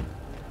 Oh,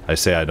 I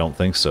say I don't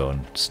think so,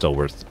 and still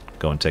worth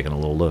going taking a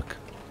little look.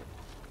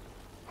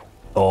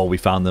 Oh, we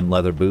found them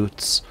leather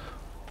boots.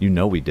 You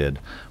know we did.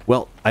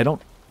 Well, I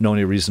don't know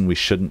any reason we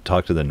shouldn't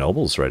talk to the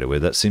nobles right away.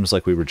 That seems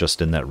like we were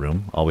just in that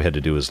room. All we had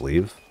to do was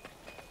leave.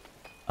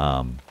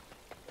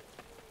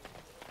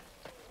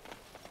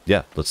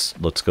 Yeah,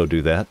 let's go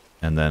do that,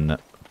 and then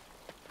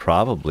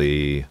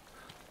probably...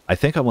 I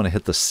think I want to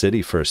hit the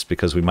city first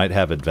because we might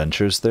have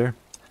adventures there.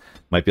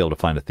 Might be able to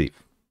find a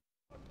thief.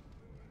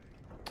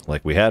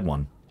 Like we had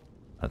one.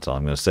 That's all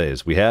I'm going to say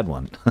is we had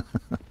one.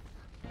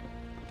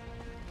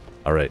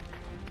 All right.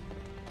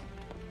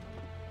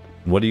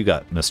 What do you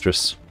got,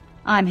 mistress?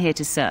 I'm here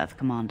to serve,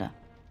 Commander.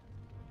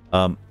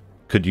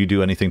 Could you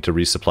do anything to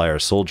resupply our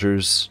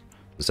soldiers?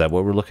 Is that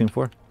what we're looking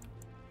for?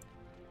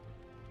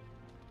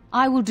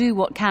 I will do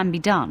what can be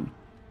done,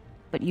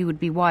 but you would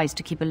be wise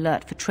to keep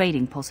alert for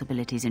trading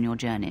possibilities in your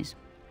journeys.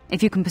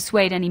 If you can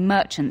persuade any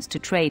merchants to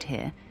trade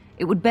here,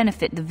 it would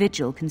benefit the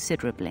Vigil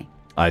considerably.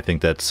 I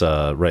think that's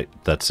right.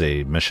 That's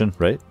a mission,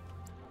 right?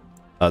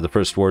 The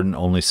First Warden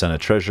only sent a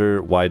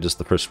treasure. Why does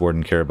the First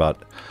Warden care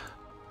about...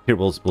 Here,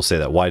 we'll say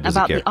that. Why does he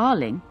care? About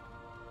the Arling?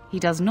 He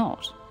does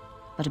not.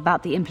 But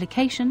about the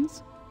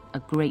implications? A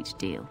great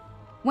deal.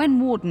 When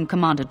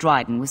Warden-Commander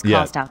Dryden was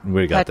cast out...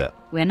 we got that.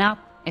 We're now...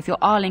 If your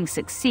Arling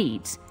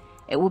succeeds,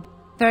 it will...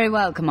 Very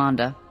well,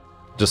 Commander.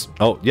 Just...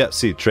 Oh, yeah,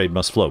 see, trade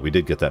must flow. We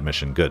did get that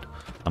mission. Good.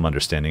 I'm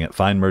understanding it.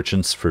 Find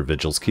merchants for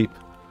Vigil's Keep.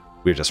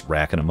 We're just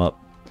racking them up.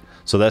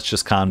 So that's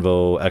just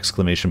convo.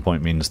 Exclamation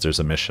point means there's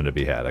a mission to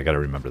be had. I gotta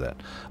remember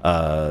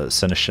that.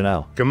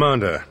 Seneschal.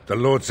 Commander, the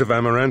Lords of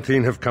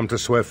Amaranthine have come to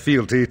swear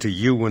fealty to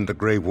you and the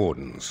Grey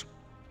Wardens.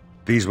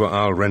 These were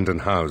Al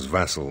Rendenhau's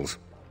vassals.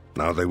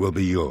 Now they will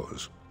be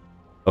yours.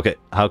 Okay,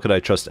 how could I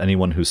trust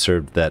anyone who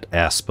served that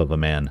asp of a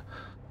man?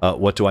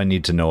 What do I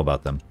need to know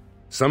about them?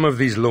 Some of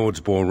these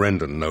lords bore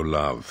Rendon no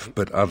love,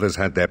 but others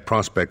had their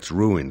prospects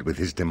ruined with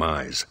his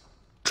demise.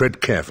 Tread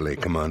carefully,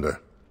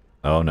 Commander.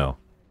 Oh, no.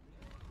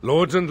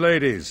 Lords and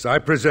ladies, I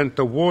present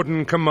the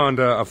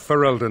Warden-Commander of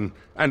Ferelden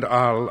and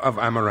Arl of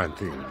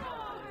Amaranthine.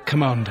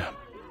 Commander.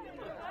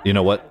 You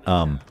know what?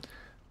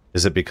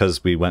 Is it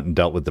because we went and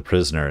dealt with the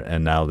prisoner,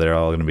 and now they're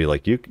all going to be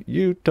like,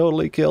 you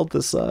totally killed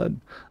the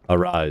son?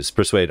 Arise,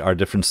 persuade, our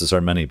differences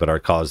are many, but our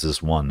cause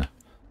is one.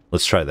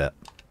 Let's try that.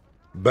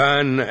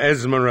 Ban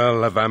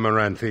Esmerel of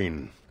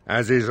Amaranthine,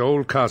 as is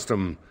old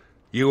custom,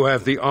 you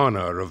have the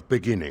honor of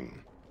beginning.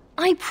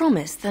 I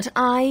promise that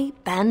I,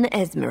 Ban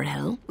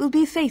Esmerel, will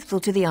be faithful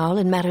to the Jarl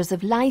in matters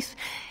of life,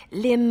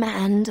 limb,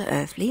 and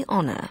earthly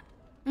honor.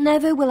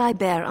 Never will I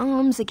bear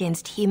arms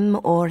against him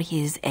or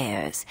his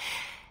heirs.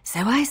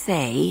 So I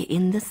say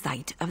in the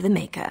sight of the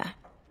Maker.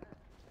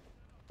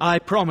 I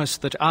promise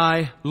that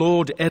I,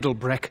 Lord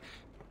Edelbreck...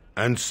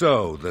 And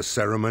so the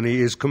ceremony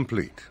is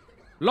complete.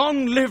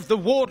 Long live the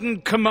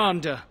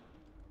Warden-Commander!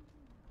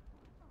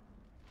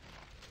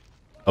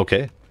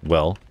 Okay,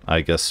 well,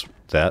 I guess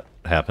that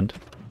happened.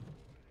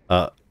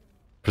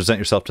 Present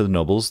yourself to the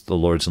nobles, the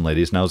lords and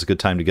ladies. Now is a good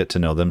time to get to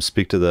know them.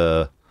 Speak to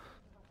the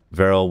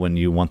Varel when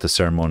you want the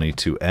ceremony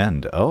to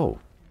end. Oh,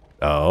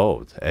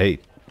 hey,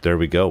 there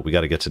we go. We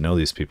got to get to know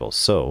these people.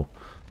 So,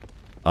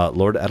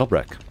 Lord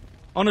Edelbreck.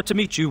 Honor to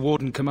meet you,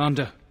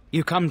 Warden-Commander.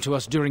 You come to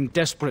us during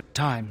desperate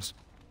times.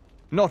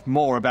 Not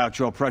more about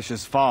your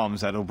precious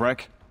farms,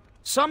 Edelbreck.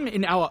 Some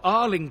in our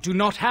Arling do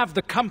not have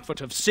the comfort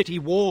of city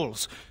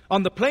walls.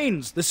 On the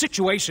plains, the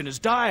situation is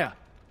dire.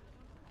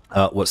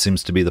 What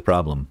seems to be the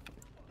problem?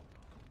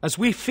 As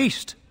we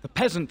feast, the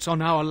peasants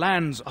on our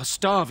lands are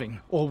starving,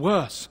 or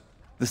worse.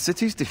 The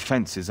city's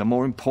defenses are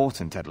more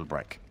important,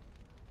 Edelbreck.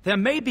 There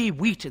may be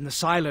wheat in the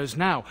silos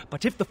now,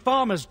 but if the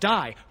farmers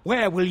die,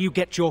 where will you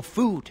get your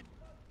food?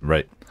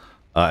 Right.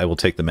 I will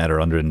take the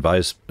matter under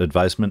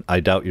advisement. I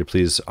doubt your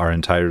pleas are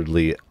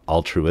entirely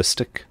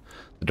altruistic.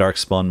 The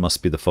Darkspawn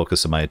must be the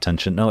focus of my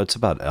attention. No, it's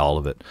about all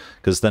of it.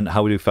 Because then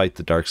how would you fight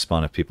the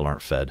Darkspawn if people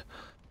aren't fed?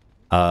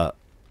 I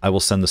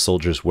will send the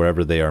soldiers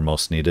wherever they are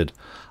most needed.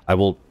 I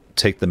will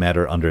take the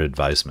matter under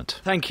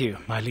advisement. Thank you,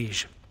 my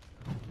liege.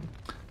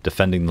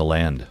 Defending the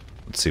land.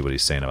 Let's see what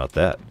he's saying about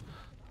that.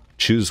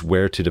 Choose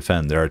where to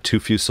defend. There are too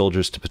few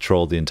soldiers to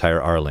patrol the entire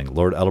Arling.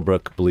 Lord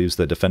Edelbreck believes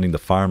that defending the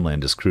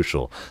farmland is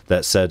crucial.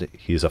 That said,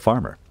 he's a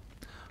farmer.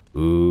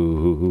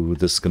 Ooh,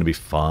 this is going to be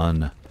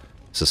fun.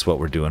 Is this what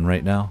we're doing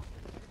right now?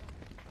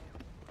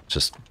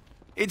 Just...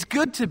 It's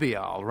good to be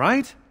Jarl,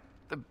 right?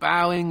 The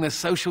bowing, the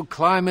social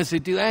climbers who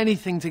do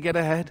anything to get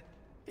ahead.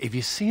 If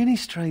you see any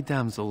stray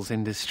damsels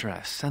in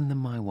distress, send them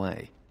my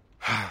way.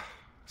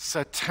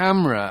 Sir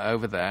Tamra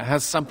over there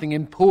has something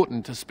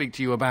important to speak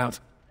to you about.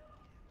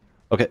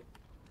 Okay.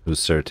 Who's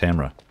Sir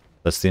Tamra?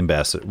 That's the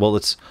ambassador. Well,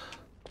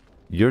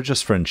 you're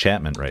just for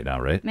enchantment right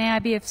now, right? May I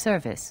be of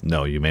service?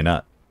 No, you may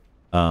not.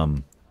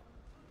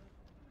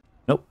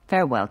 Nope.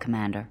 Farewell,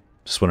 Commander.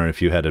 Just wondering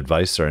if you had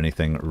advice or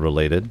anything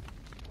related.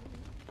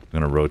 I'm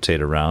going to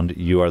rotate around.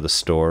 You are the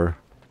store.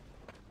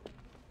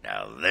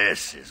 Now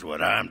this is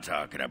what I'm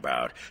talking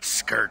about.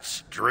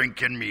 Skirts,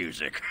 drink, and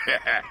music.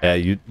 Yeah,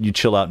 you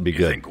chill out and be you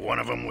good. Think one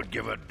of them would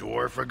give a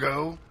dwarf a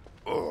go?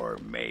 Or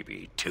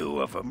maybe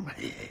two of them?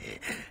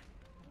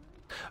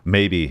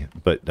 Maybe,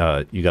 but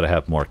you got to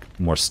have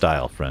more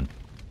style, friend.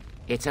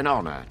 It's an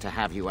honor to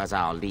have you as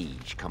our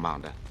liege,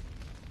 Commander.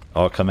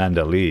 Oh,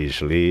 Commander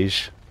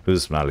Liege.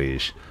 Who's my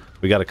liege?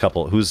 We got a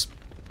couple. Who's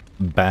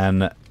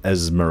Ban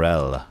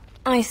Esmerel?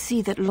 I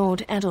see that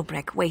Lord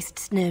Edelbreck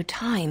wastes no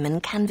time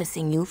in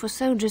canvassing you for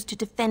soldiers to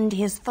defend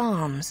his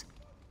farms.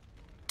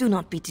 Do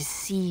not be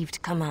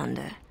deceived,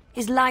 Commander.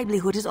 His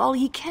livelihood is all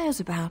he cares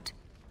about.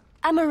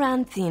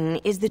 Amaranthine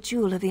is the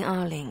jewel of the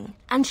Arling,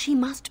 and she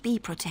must be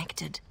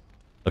protected.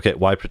 Okay,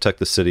 why protect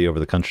the city over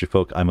the country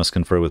folk? I must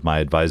confer with my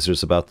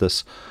advisors about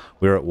this.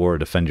 We're at war.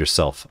 Defend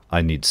yourself.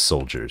 I need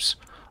soldiers.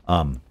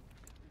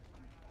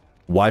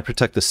 Why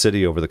protect the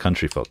city over the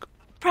country folk?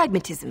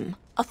 Pragmatism.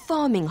 A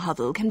farming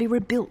hovel can be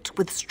rebuilt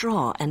with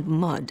straw and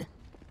mud.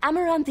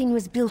 Amaranthine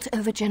was built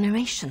over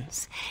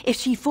generations. If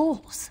she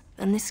falls,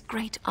 then this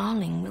great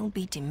Arling will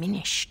be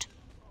diminished.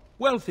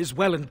 Wealth is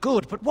well and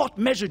good, but what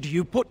measure do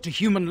you put to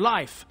human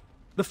life?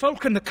 The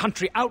folk in the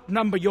country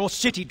outnumber your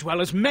city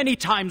dwellers many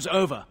times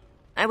over.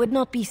 I would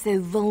not be so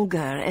vulgar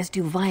as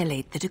to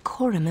violate the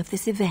decorum of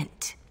this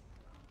event.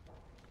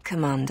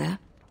 Commander?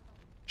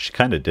 She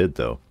kind of did,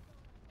 though.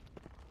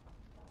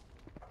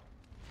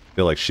 I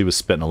feel like she was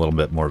spitting a little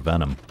bit more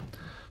venom.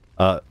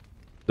 There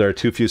are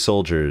too few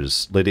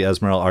soldiers. Lady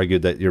Esmeralda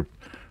argued that your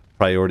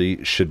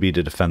priority should be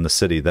to defend the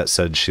city. That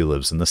said, she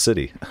lives in the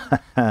city.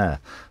 That's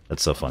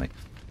so funny.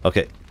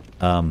 Okay.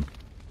 What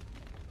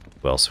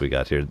else we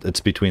got here?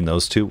 It's between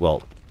those two.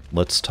 Well,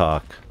 let's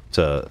talk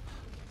to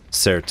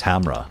Sir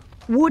Tamra.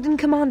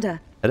 Warden-Commander.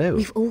 Hello.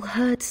 We've all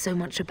heard so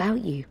much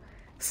about you.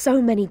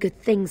 So many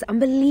good things,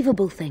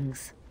 unbelievable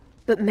things.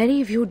 But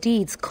many of your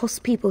deeds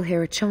cost people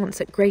here a chance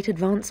at great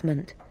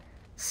advancement.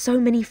 So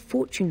many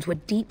fortunes were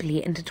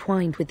deeply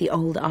intertwined with the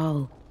old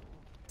Arl.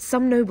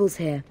 Some nobles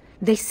here,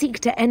 they seek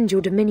to end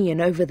your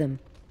dominion over them.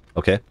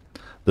 Okay.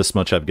 This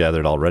much I've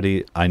gathered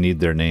already. I need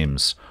their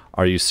names.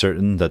 Are you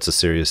certain that's a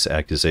serious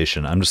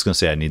accusation? I'm just going to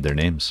say I need their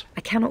names.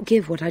 I cannot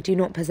give what I do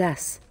not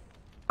possess.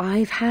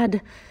 I've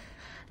had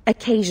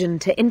occasion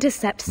to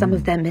intercept some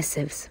of their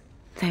missives.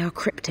 They are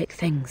cryptic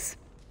things.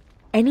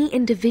 Any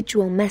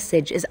individual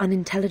message is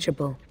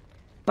unintelligible,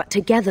 but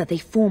together they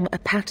form a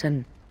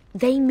pattern.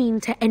 They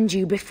mean to end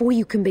you before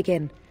you can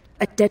begin.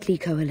 A deadly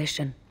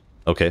coalition.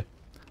 Okay.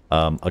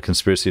 A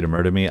conspiracy to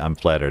murder me? I'm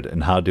flattered.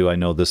 And how do I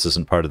know this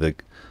isn't part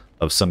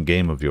of some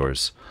game of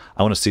yours?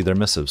 I want to see their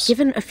missives.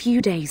 Given a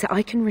few days,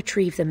 I can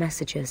retrieve the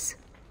messages.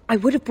 I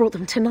would have brought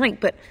them tonight,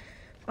 but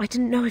I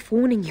didn't know if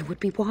warning you would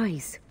be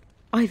wise.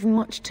 I've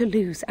much to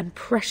lose and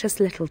precious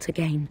little to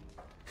gain.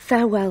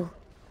 Farewell.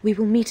 We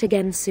will meet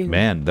again soon.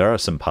 Man, there are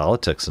some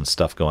politics and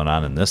stuff going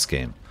on in this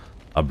game.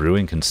 A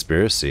brewing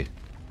conspiracy.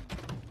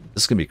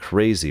 This is going to be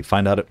crazy.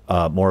 Find out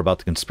more about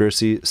the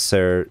conspiracy.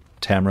 Ser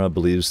Tamara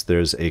believes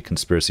there's a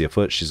conspiracy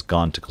afoot. She's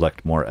gone to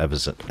collect more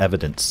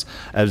evidence.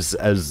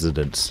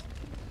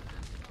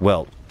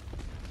 Well,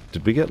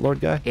 did we get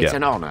Lord Guy? It's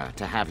an honor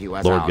to have you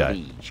as Lord our Guy.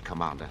 liege,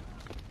 Commander.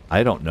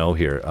 I don't know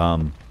here.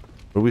 What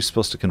are we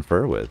supposed to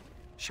confer with?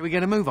 Should we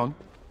get a move on?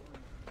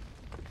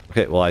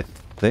 Okay, well, I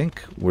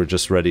think we're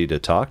just ready to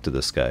talk to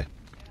this guy.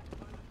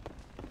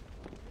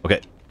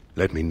 Okay.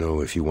 Let me know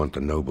if you want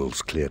the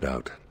nobles cleared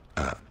out.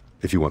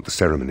 If you want the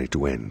ceremony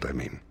to end, I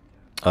mean.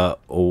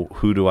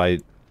 Who do I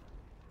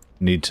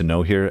need to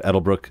know here?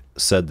 Edelbrook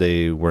said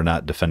they were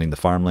not defending the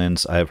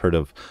farmlands. I have heard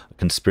of a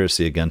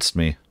conspiracy against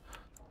me.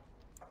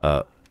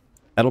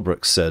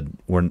 Edelbrook said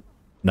we're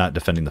not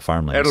defending the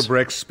farmlands.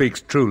 Edelbrecht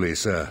speaks truly,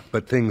 sir,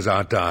 but things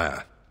are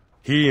dire.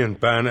 He and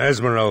Ban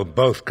Esmeralda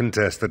both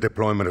contest the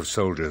deployment of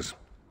soldiers.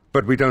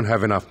 But we don't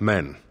have enough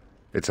men.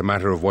 It's a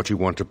matter of what you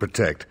want to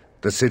protect.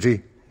 The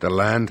city, the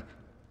land,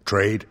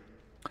 trade.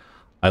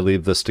 I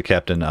leave this to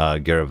Captain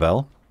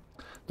Garavel.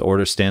 The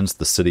order stands,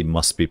 the city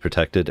must be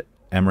protected.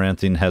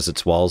 Amaranthine has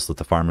its walls that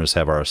the farmers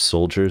have our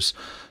soldiers.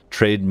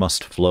 Trade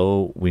must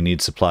flow. We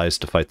need supplies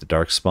to fight the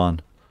Darkspawn.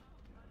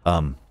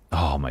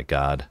 Oh my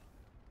god.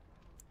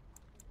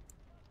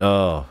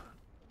 Oh.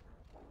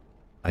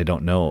 I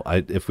don't know.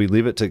 If we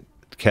leave it to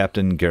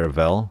Captain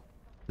Garavel,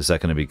 is that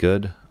going to be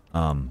good?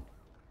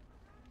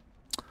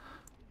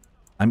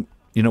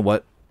 You know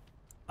what?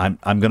 I'm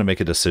going to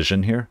make a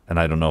decision here, and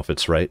I don't know if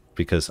it's right,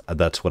 because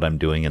that's what I'm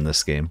doing in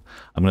this game.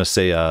 I'm going to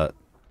say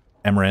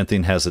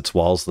Amaranthine has its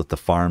walls that the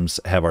farms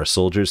have our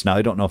soldiers. Now,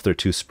 I don't know if they're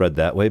too spread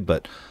that way,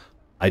 but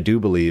I do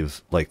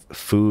believe, like,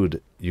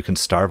 food, you can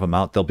starve them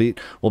out.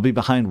 We'll be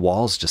behind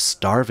walls just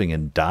starving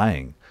and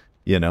dying,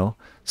 you know?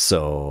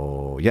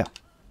 So, yeah.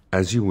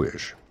 As you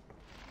wish.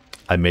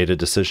 I made a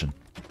decision.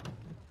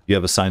 You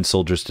have assigned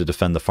soldiers to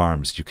defend the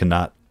farms. You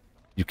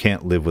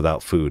can't live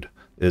without food.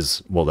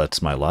 Well,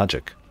 that's my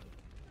logic.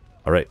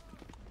 All right.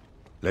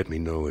 Let me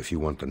know if you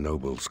want the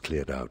nobles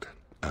cleared out.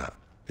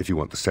 If you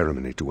want the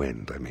ceremony to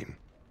end, I mean.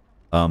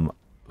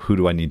 Who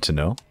do I need to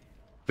know?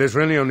 There's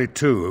really only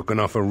two who can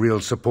offer real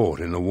support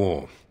in the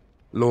war.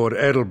 Lord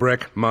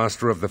Edelbrecht,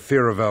 master of the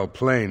Firavel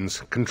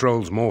Plains,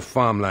 controls more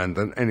farmland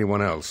than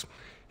anyone else.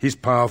 He's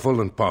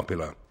powerful and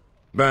popular.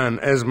 Ban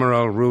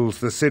Esmeralda rules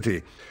the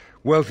city.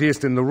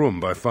 Wealthiest in the room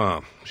by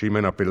far. She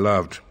may not be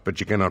loved, but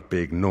she cannot be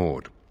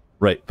ignored.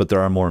 Right, but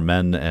there are more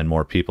men and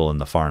more people in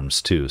the farms,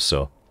 too,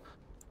 so...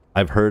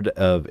 I've heard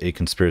of a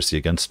conspiracy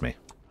against me.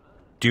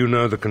 Do you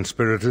know the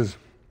conspirators?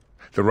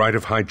 The right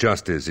of high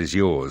justice is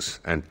yours,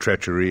 and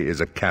treachery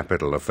is a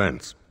capital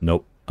offense.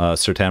 Nope.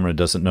 Sir Tamara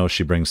doesn't know.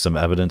 She brings some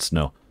evidence.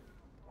 No.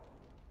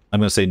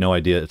 I'm going to say no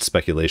idea. It's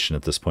speculation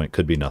at this point.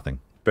 Could be nothing.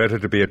 Better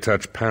to be a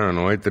touch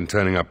paranoid than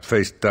turning up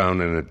face down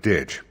in a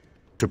ditch.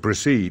 To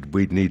proceed,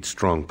 we'd need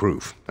strong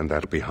proof, and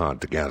that'll be hard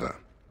to gather.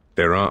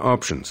 There are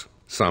options.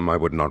 Some I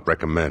would not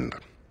recommend.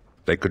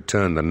 They could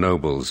turn the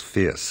nobles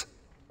fierce.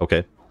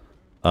 Okay.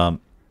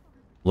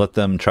 Let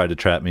them try to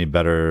trap me.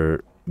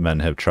 Better men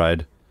have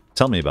tried.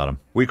 Tell me about them.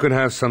 We could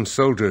have some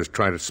soldiers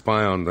try to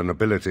spy on the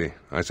nobility.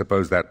 I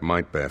suppose that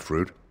might bear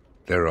fruit.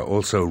 There are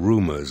also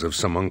rumors of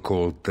someone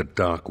called the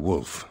Dark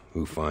Wolf,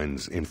 who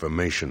finds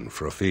information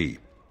for a fee.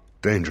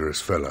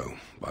 Dangerous fellow,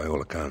 by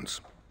all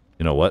accounts.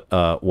 You know what?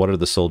 What are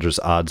the soldiers'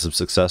 odds of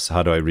success?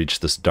 How do I reach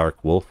this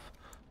Dark Wolf?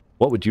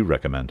 What would you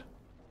recommend?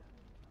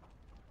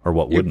 Or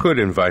what wouldn't? You could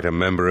invite a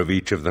member of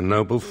each of the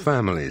noble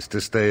families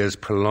to stay as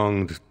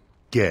prolonged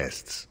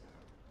guests.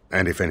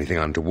 And if anything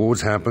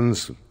untoward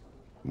happens,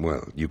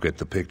 well, you get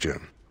the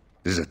picture.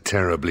 This is a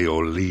terribly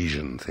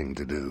Orlesian thing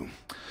to do.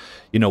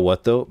 You know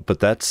what, though? But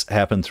that's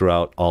happened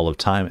throughout all of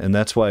time, and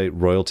that's why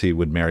royalty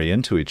would marry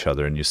into each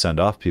other, and you send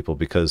off people,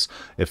 because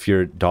if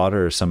your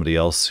daughter or somebody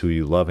else who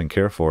you love and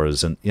care for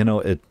isn't, you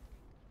know,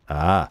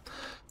 I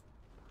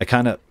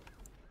kind of...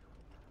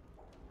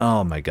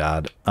 Oh, my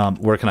God.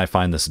 Where can I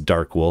find this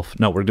Dark Wolf?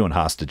 No, we're doing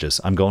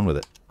hostages. I'm going with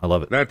it. I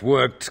love it. That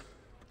worked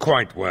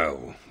quite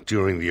well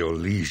during the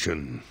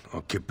Orlesian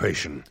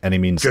occupation. Any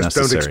means Just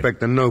necessary. Don't expect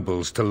the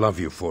nobles to love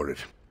you for it.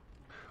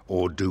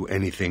 Or do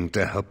anything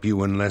to help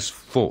you unless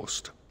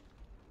forced.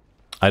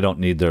 I don't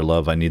need their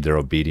love. I need their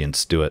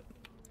obedience. Do it.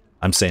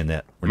 I'm saying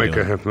that. Make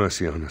her have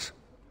mercy on us.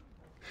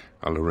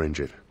 I'll arrange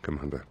it,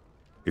 Commander.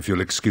 If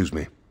you'll excuse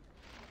me.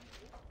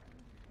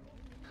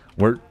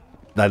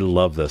 I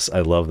love this. I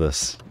love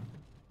this.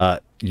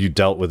 You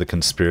dealt with a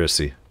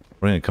conspiracy.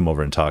 We're going to come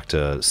over and talk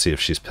to see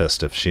if she's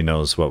pissed, if she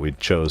knows what we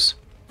chose.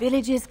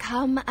 Villages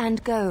come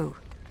and go,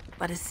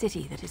 but a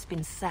city that has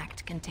been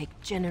sacked can take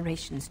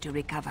generations to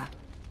recover.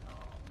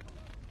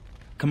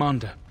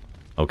 Commander.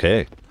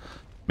 Okay.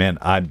 Man,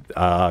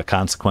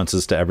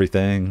 consequences to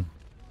everything.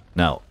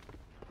 Now,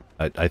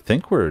 I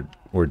think we're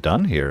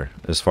done here,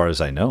 as far as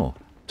I know.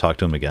 Talk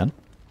to him again?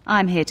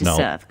 I'm here to No.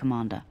 serve,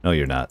 Commander. No,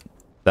 you're not.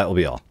 That will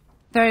be all.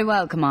 Very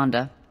well,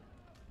 Commander.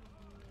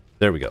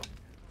 There we go.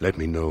 Let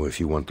me know if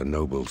you want the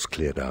nobles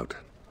cleared out.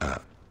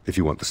 If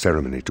you want the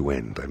ceremony to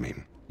end, I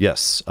mean.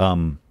 Yes.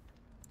 I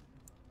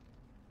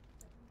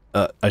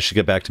should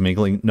get back to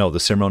mingling. No,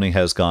 the ceremony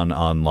has gone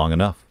on long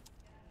enough.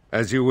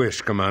 As you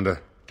wish, Commander.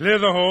 Clear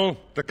the hall.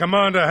 The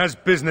Commander has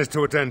business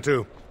to attend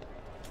to.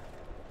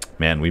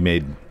 Man,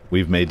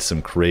 we've made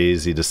some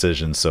crazy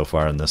decisions so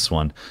far in this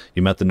one.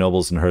 You met the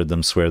nobles and heard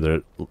them swear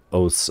their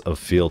oaths of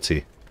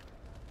fealty.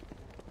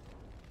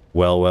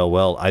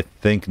 Well. I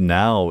think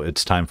now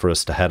it's time for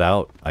us to head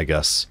out, I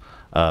guess.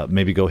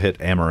 Maybe go hit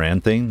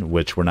Amaranthine,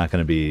 which we're not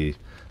going to be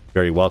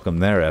very welcome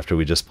there after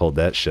we just pulled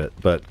that shit.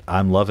 But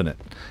I'm loving it.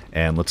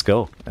 And let's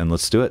go. And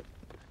let's do it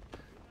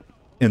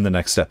in the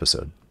next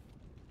episode.